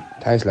yeah,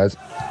 thanks, lads.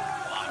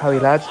 How are you,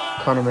 lads?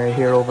 Conor May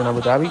here over in Abu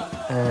Dhabi.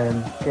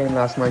 Game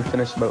last night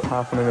finished about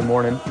 1:30 in the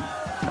morning,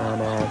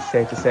 and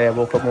safe to say I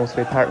woke up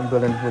mostly apart and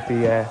building with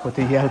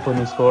the Yelp when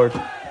we scored.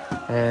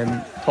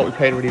 Thought we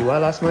played really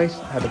well last night.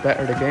 Had a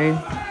better the game.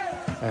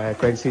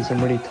 Great to see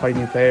some really tight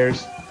new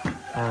players,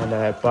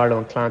 and Barlow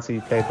and Clancy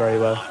played very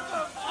well.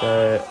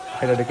 The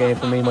highlight of the game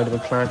for me might have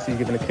been Clancy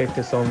giving a kick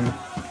to some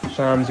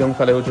Shams young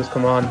fellow who just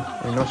come on.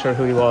 I'm not sure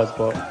who he was,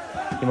 but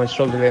he might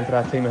struggle to get into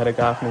that team ahead of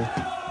Gaffney.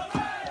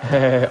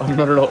 On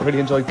another note,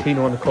 really enjoyed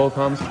Keno on the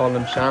co-coms calling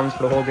them Shams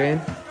for the whole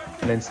game,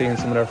 and then seeing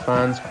some of their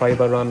fans cry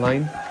about it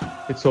online.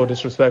 It's so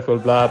disrespectful,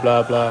 blah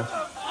blah blah.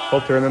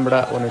 Hope to remember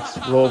that when it's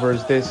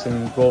Rovers this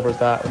and Rovers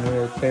that when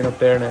we're playing up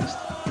there next.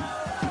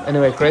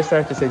 Anyway, great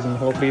start to the season.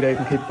 Hopefully they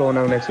can keep going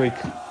now next week.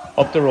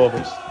 Up the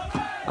Rovers.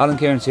 Alan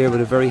Cairns here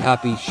with a very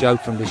happy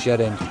shout from the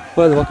shed end.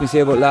 Well, what can we say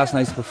about last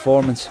night's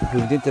performance? We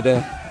went into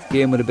the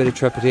game with a bit of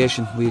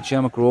trepidation. We had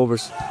Shamrock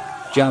Rovers,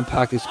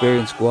 jam-packed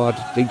experienced squad,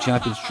 league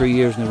champions 3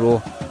 years in a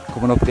row,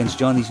 coming up against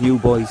Johnny's new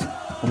boys.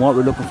 And what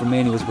we're looking for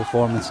mainly was a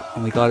performance,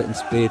 and we got it in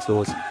spades.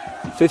 Those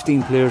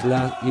 15 players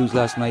used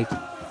last night,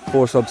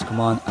 4 subs come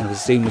on, and it was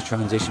a seamless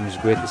transition, which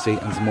was great to see,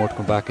 and there's more to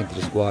come back into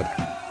the squad.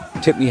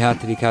 Tip me hat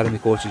to the academy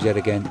coaches yet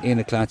again,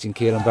 Aidan Clancy and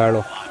Caelan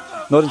Barlow.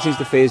 Nothing seems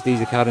to phase these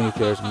academy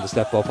players when they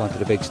step up onto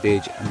the big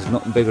stage, and there's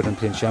nothing bigger than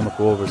playing Shamrock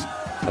Rovers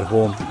at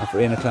home. And for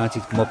Aidan Clancy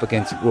to come up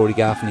against Rory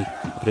Gaffney,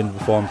 put in the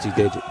performance he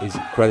did, is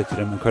credit to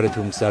him and credit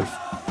to himself.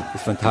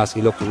 It's fantastic.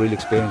 He looked a really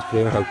experienced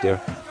player out there.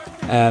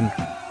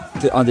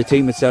 On the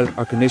team itself,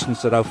 our conditioning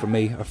stood out for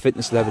me. Our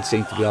fitness levels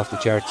seemed to be off the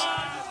charts.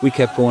 We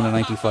kept going at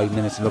 95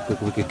 minutes and looked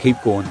like we could keep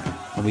going,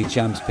 and we had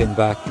Shams pinned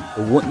back.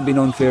 It wouldn't have been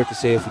unfair to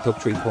say if we took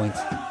 3 points.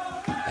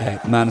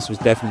 Manus was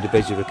definitely the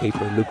better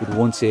keeper. Luke with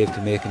one save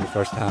to make in the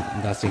first half,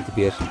 and that seemed to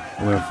be it.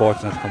 And we were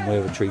fortunate to come away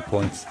with 3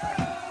 points.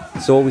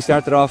 So we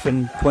started off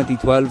in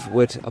 2012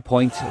 with a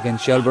point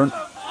against Shelburne,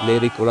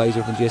 late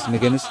equaliser from Jason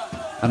McGuinness,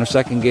 and our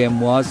second game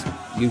was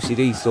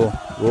UCD. So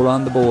roll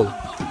on the bowl.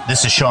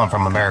 This is Shaun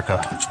from America.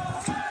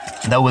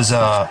 That was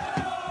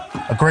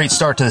a great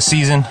start to the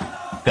season.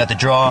 Got the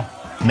draw.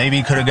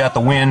 Maybe could have got the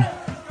win,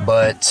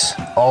 but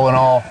all in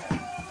all,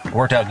 it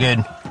worked out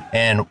good.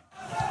 And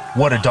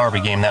what a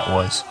derby game that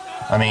was.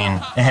 I mean,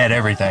 it had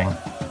everything.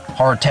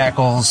 Hard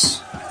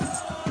tackles,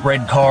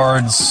 red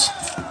cards,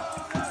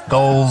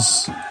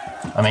 goals.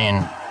 I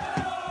mean,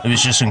 it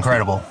was just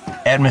incredible.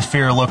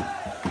 Atmosphere looked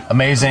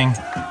amazing.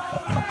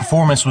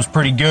 Performance was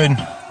pretty good.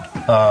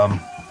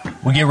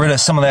 We get rid of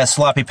some of that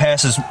sloppy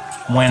passes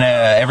when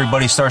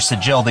everybody starts to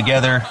gel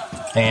together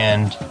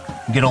and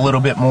get a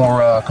little bit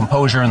more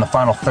composure in the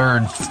final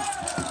third,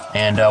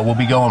 and we'll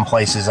be going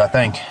places, I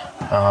think.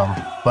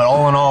 But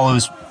all in all,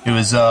 it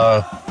was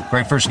a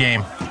great first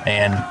game,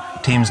 and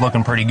team's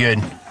looking pretty good.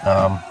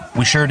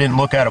 We sure didn't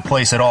look out of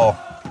place at all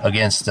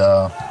against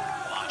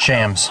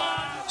Shams.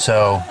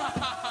 So,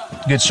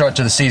 good start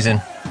to the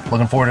season.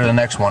 Looking forward to the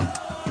next one.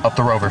 Up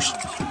the Rovers.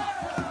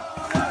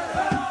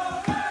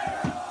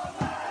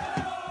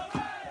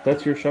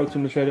 That's your shouts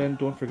from the shed end.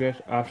 Don't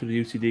forget, after the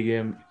UCD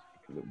game,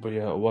 but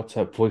yeah,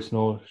 WhatsApp voice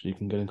note, you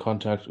can get in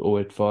contact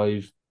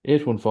 085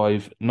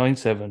 815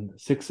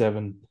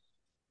 9767,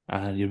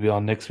 and you'll be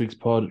on next week's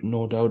pod,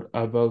 no doubt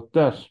about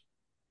that.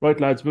 Right,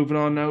 lads, moving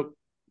on now.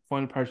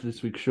 Final part of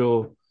this week's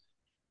show.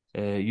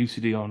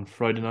 UCD on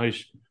Friday night.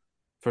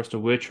 First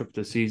away trip of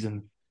the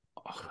season.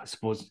 I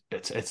suppose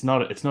it's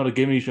not a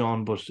gimme,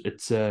 Sean, but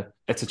it's a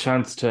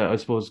chance to, I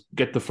suppose,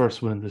 get the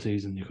first win of the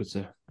season, you could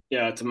say.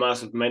 Yeah, it's a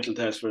massive mental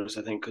test for us,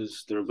 I think,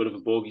 because they're a bit of a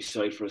bogey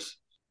side for us.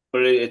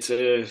 But it's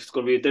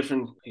going to be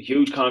a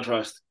huge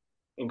contrast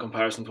in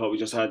comparison to what we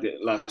just had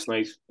last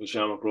night with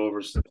Shamrock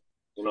Rovers.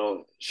 You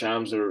know,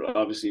 Shams are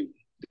obviously,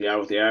 they are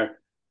what they are.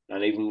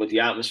 And even with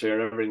the atmosphere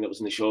and everything that was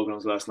in the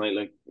showgrounds last night,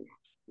 like,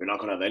 we're not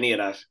going to have any of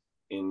that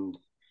in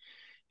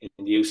the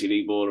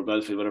UCD Bowl or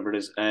Belfield, whatever it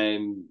is.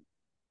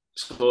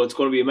 So it's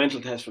going to be a mental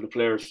test for the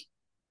players.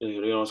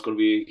 You know, it is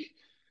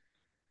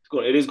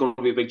going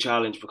to be a big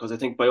challenge, because I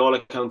think by all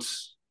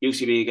accounts,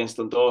 UCD against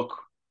Dundalk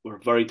were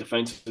very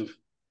defensive.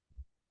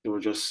 They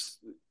were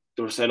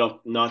set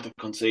up not to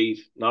concede.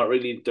 Not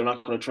really. They're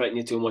not going to threaten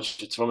you too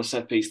much. It's from a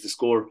set piece to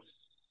score.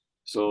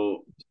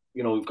 So,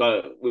 you know, we've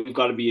got to we've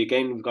got to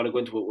go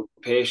into it with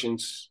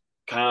patience,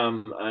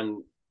 calm,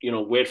 and, you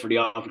know, wait for the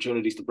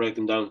opportunities to break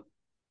them down.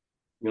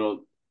 You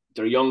know,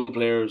 they're young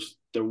players.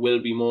 There will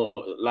be more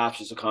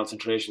lapses of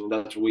concentration, and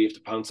that's where we have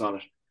to pounce on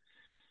it.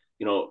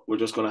 You know, we're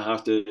just going to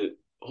have to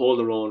hold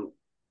our own,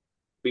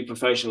 be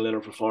professional in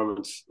our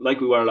performance, like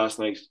we were last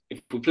night.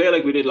 If we play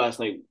like we did last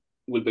night,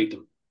 we'll beat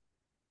them.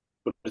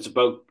 But it's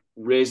about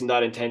raising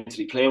that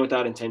intensity, playing with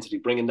that intensity,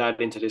 bringing that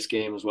into this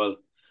game as well.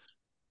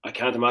 I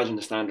can't imagine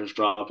the standards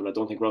drop, and I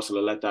don't think Russell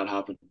will let that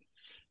happen.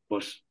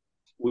 But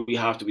we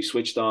have to be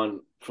switched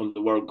on from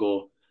the word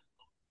go.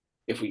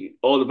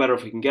 All the better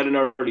if we can get an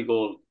early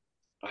goal,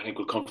 I think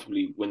we'll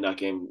comfortably win that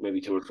game, maybe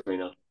 2 or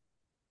 3-0.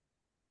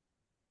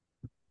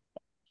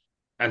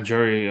 And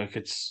Gerry, like,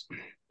 it's,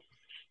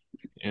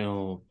 you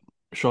know,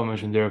 Sean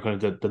mentioned there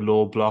kind of the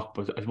low block,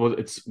 but I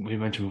suppose we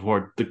mentioned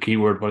before, the key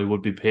word probably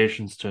would be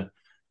patience to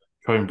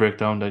try and break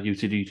down that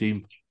UCD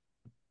team.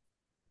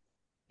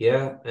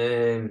 Yeah,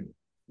 I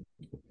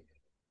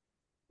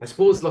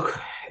suppose, look,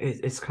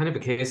 it's kind of a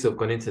case of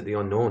going into the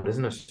unknown,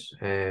 isn't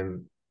it?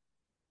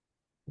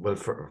 Well,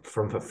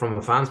 from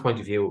a fan's point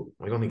of view,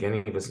 I don't think any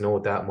of us know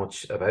that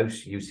much about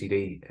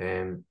UCD.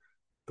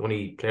 The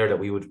only player that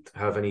we would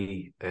have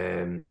any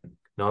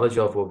knowledge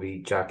of will be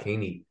Jack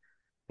Heaney.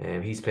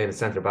 He's playing a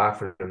centre back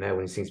for them now,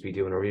 and he seems to be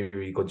doing a really,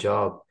 really good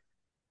job,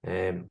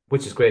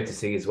 which is great to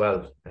see as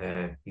well.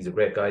 He's a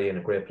great guy and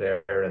a great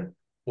player, and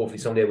hopefully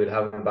someday we'll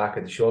have him back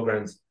at the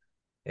Showgrounds.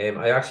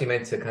 I actually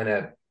meant to kind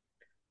of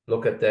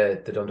look at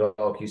the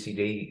Dundalk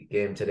UCD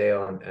game today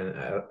on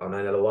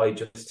NLOI,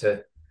 just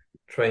to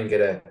try and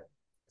get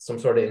some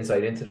sort of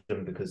insight into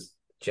them, because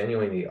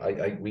genuinely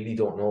I really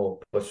don't know.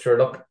 But sure,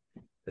 look,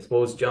 I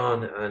suppose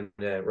John and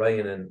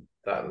Ryan and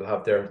that will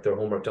have their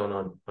homework done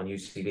on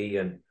UCD.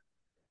 And,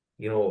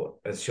 you know,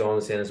 as Sean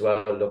was saying as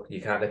well, look,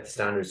 you can't let the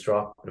standards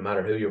drop no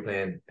matter who you're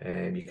playing,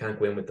 and you can't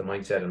go in with the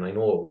mindset, and I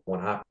know it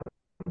won't happen,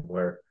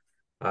 where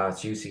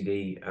it's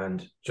UCD.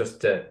 And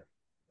just to,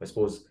 I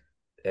suppose,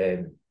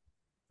 to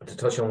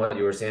touch on what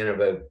you were saying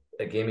about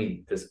a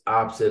gimme, there's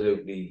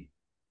absolutely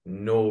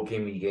no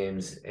gimme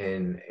games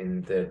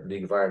in the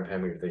League of Ireland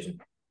Premier Division.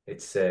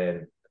 It's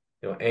you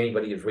know,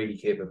 anybody is really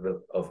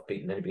capable of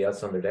beating anybody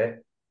else on their day.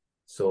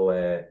 So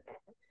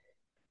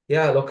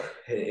yeah, look,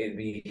 it'd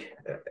be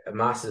a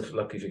massive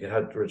look if you could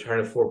have return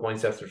of 4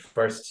 points after the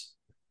first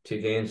 2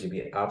 games. You'd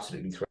be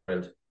absolutely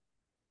thrilled.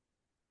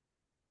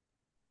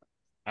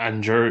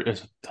 And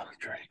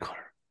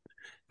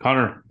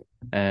Conor,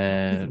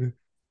 I'm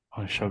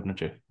shouting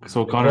at you.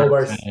 So Conor,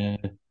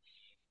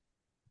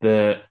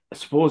 I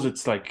suppose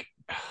it's like,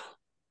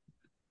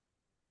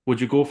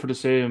 Would you go for the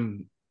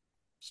same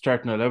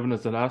starting 11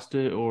 as the last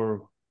day,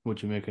 or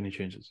would you make any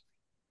changes?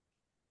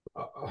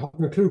 I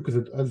haven't a clue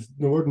because as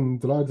the word and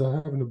the lads, I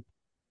haven't a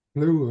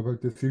clue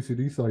about this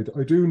UCD side.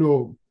 I do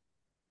know.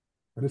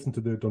 I listened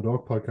to the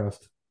Dundalk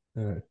podcast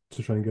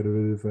to try and get a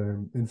bit of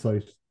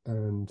insight,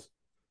 and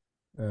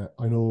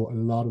I know a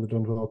lot of the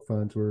Dundalk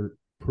fans were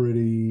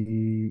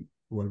very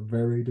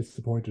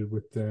disappointed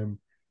with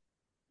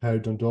how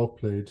Dundalk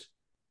played.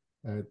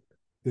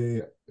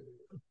 They,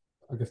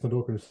 I guess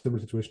Dundalk are in a similar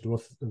situation to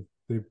us.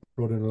 They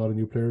brought in a lot of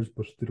new players,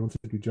 but they don't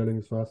seem to be gelling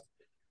as fast.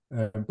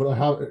 But I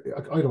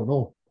don't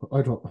know.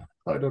 I don't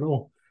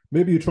know.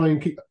 Maybe you try and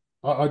keep.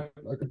 I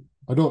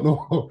don't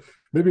know.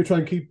 Maybe you try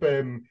and keep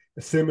a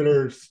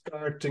similar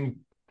starting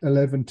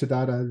 11 to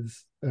that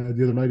as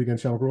the other night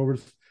against Shamrock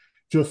Rovers,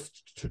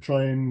 just to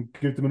try and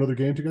give them another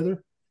game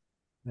together.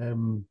 I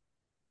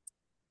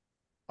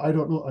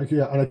don't know.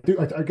 And I do.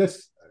 I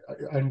guess,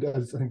 and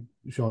as I think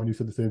Shaun, you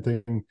said the same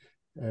thing.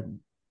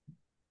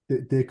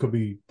 They could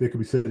be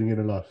sitting in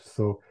a lot.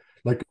 So,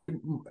 like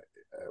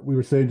we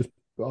were saying just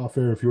off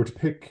air, if you were to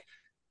pick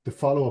the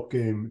follow-up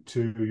game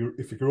to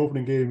if your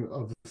opening game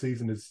of the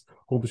season is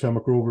home to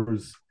Shamrock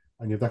Rovers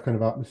and you have that kind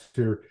of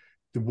atmosphere,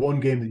 the one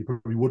game that you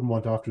probably wouldn't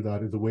want after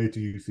that is away to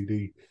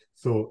UCD.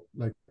 So,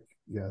 like,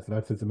 yeah, so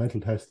that's a mental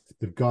test.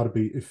 They've got to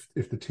be if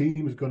this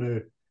team is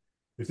going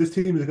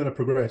to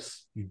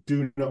progress, you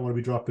do not want to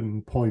be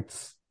dropping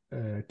points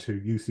to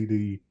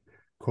UCD,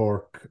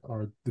 Cork,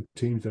 or the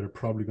teams that are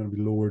probably going to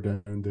be lower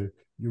down.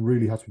 You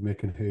really have to be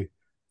making hay.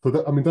 So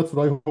that's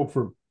what I hope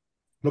for.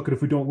 Look,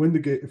 if we don't win the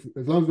game, as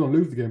long as we don't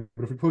lose the game,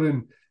 but if we put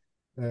in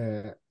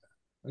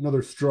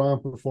another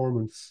strong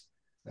performance,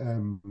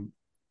 and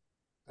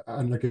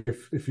like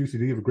if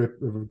UCD have a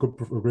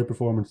great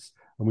performance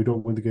and we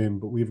don't win the game,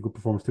 but we have a good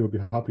performance too, I'd be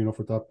happy enough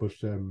with that. But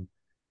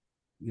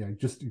you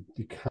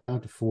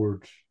can't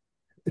afford.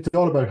 It's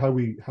all about how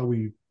we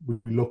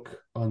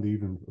look on the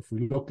evening. If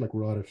we look like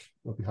we're at it,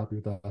 I'll be happy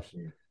with that.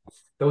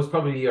 That was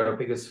probably our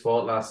biggest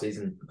fault last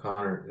season,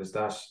 Conor, is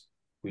that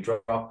we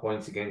dropped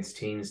points against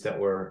teams that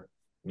were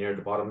near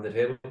the bottom of the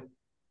table.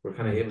 We're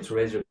kind of able to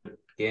raise our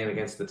game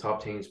against the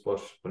top teams,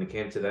 but when it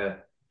came to the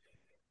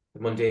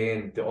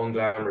mundane, the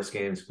unglamorous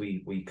games,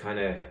 we kind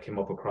of came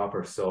up a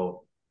cropper.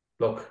 So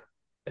look,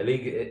 a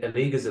league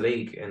is a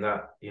league, and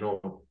that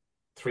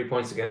 3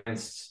 points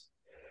against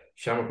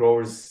Shamrock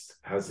Rovers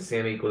has the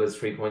same equal as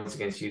 3 points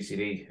against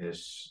UCD.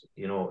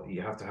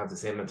 You have to have the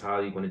same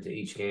mentality going into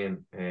each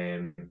game,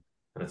 and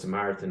it's a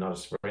marathon, not a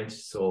sprint.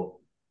 So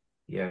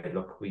yeah,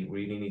 look, we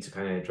really need to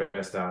kind of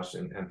address that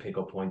and pick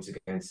up points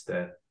against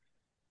the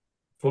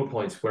full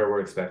points where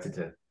we're expected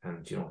to.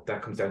 And,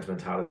 that comes down to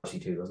mentality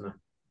too, doesn't it?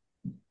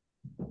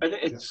 I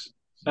think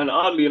and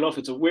oddly enough,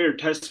 it's a weird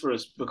test for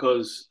us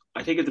because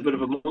I think it's a bit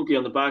of a monkey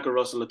on the back of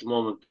Russell at the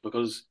moment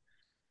because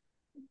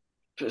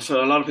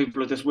so a lot of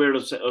people have this weird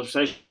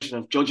obsession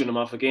of judging him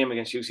off a game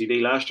against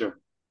UCD last year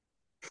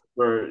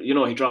where,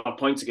 he dropped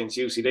points against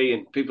UCD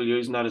and people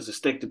using that as a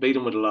stick to beat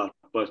him with a lot.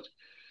 But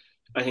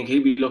I think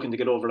he'll be looking to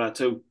get over that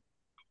too.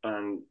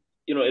 And,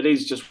 it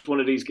is just one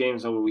of these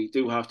games where we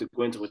do have to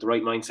go into it with the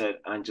right mindset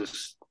and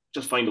just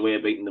find a way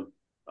of beating them.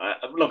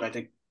 Look, I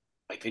think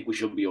we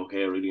should be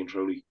okay, really and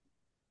truly.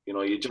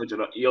 You judge it.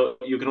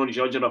 You can only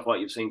judge it off what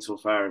you've seen so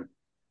far. And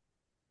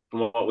from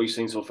what we've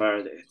seen so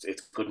far,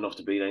 it's good enough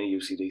to beat any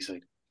UCD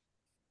side.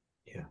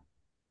 Yeah.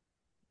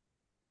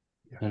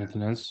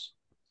 Anything else?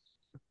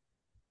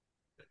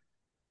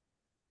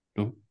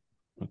 No?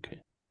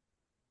 Okay.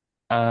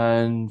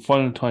 And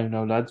final time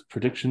now, lads.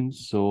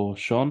 Predictions. So,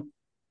 Shaun?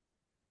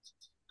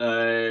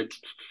 I'm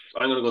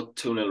going to go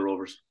 2-0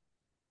 Rovers.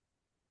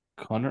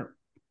 Conor?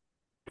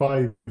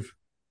 5. Oh,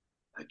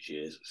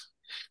 Jesus.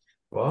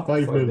 What?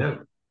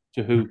 5-0.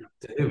 To who?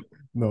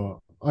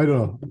 No, I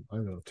don't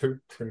know.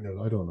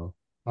 2-0. I don't know.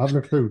 I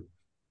haven't a clue.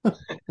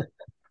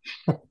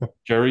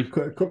 Gerry?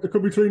 It could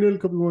be 3-0,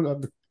 could be 1. I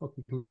have the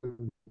fucking clue.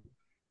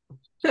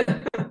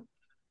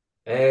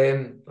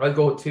 I'll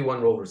go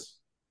 2-1 Rovers.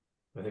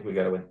 I think we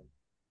got to win.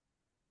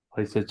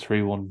 I said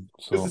 3-1.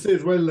 So. Just to say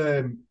as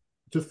well,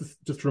 just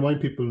to remind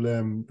people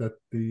that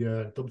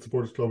the Dublin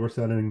Supporters Club are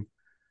selling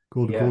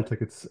gold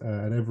tickets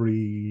at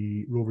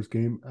every Rovers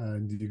game,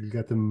 and you can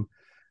get them.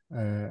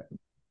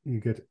 You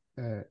get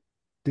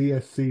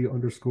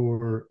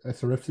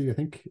DSC_SRFC, I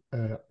think,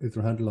 is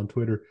their handle on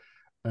Twitter,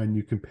 and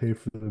you can pay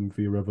for them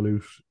via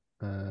Revolut,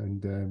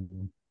 and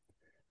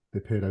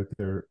they paid out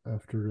there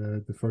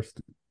after the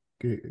first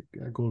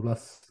goal of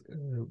last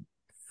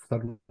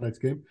Saturday night's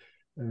game,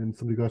 and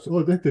somebody got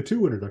I think they're 2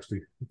 winners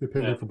actually. They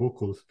paid out for both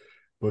goals,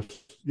 but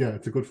yeah,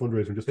 it's a good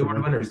fundraiser. Just to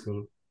remind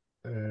people,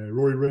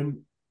 Rory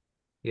Wren.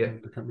 Yeah,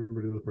 I can't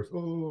remember the other person.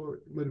 Oh,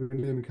 it might have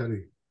been Liam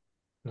Kelly.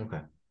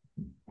 Okay.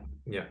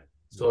 Yeah.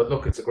 So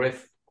look, it's a great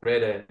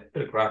bit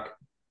of crack,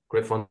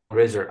 great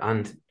fundraiser,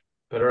 and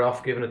better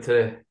off giving it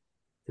to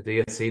the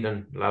DSC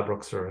than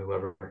Ladbrokes or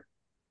whoever.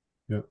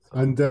 Yeah,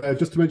 and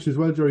just to mention as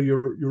well, Gerry,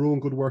 your own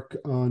good work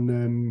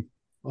on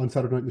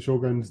Saturday night in the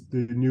Showgrounds,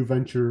 the new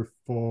venture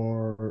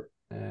for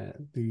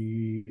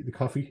the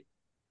coffee.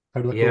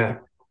 How did that go?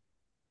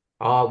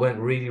 Oh, it went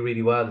really,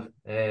 really well.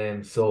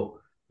 So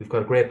we've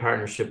got a great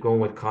partnership going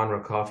with Conor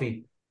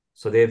Coffee.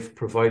 So they've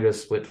provided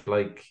us with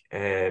like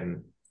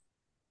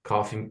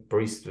coffee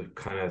barista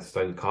kind of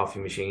style coffee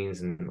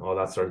machines and all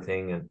that sort of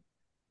thing.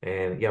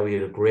 And yeah, we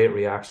had a great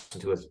reaction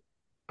to it.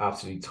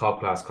 Absolutely top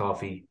class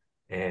coffee.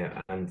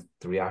 And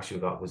the reaction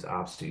we got was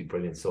absolutely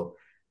brilliant. So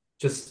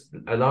just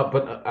a lot,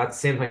 but at the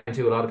same time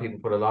too, a lot of people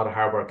put a lot of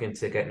hard work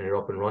into getting it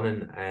up and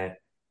running.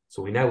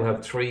 So we now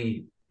have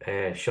three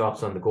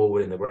shops on the go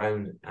within the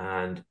ground,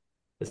 and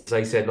as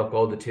I said, look,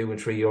 all the €2 and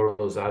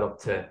 €3 add up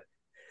to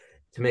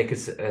make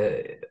us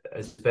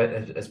as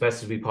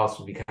best as we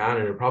possibly can,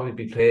 and it'll probably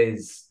be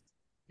plays,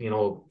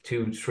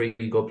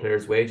 2-3 good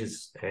players'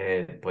 wages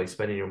by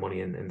spending your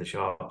money in the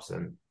shops,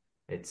 and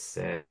it's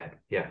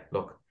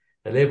look,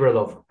 a labour of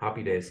love.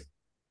 Happy days.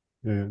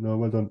 Yeah, no,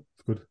 well done.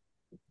 It's good.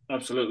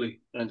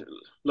 Absolutely. And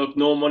look,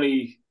 no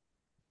money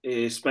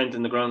spent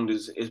in the ground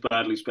is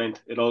badly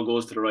spent. It all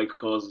goes to the right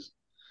causes.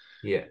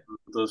 Yeah.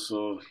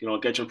 So,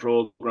 get your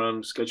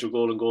programs, get your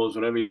golden goals,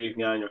 whatever you can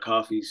get on your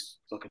coffees.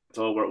 Look, it's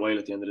all worthwhile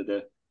at the end of the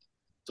day.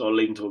 It's all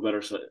leading to a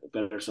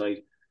better side.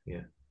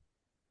 Yeah.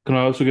 Can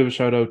I also give a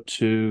shout out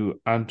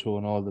to Anto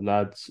and all the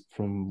lads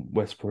from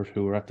Westport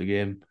who were at the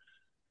game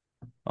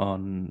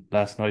on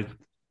last night?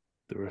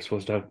 They were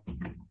supposed to have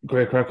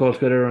great crack all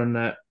together,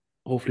 and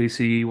hopefully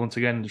see you once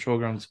again in the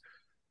Showgrounds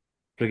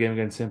for the game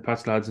against St.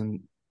 Pat's lads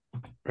and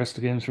rest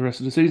of the games for the rest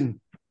of the season.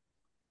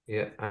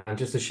 Yeah, and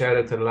just a shout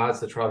out to the lads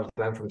that travelled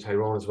down from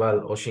Tyrone as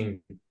well,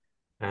 Ushing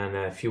and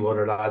a few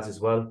other lads as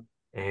well,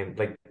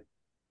 like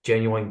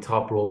genuine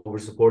top Rover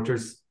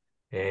supporters.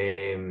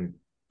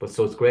 But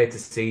so it's great to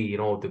see,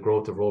 the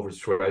growth of Rovers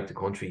throughout the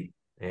country.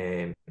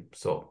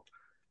 So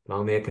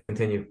long may it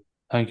continue.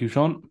 Thank you,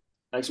 Shaun.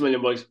 Thanks a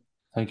million, boys.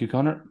 Thank you,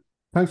 Conor.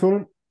 Thanks,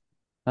 Ronan.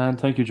 And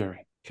thank you,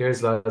 Gerry.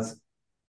 Cheers, lads.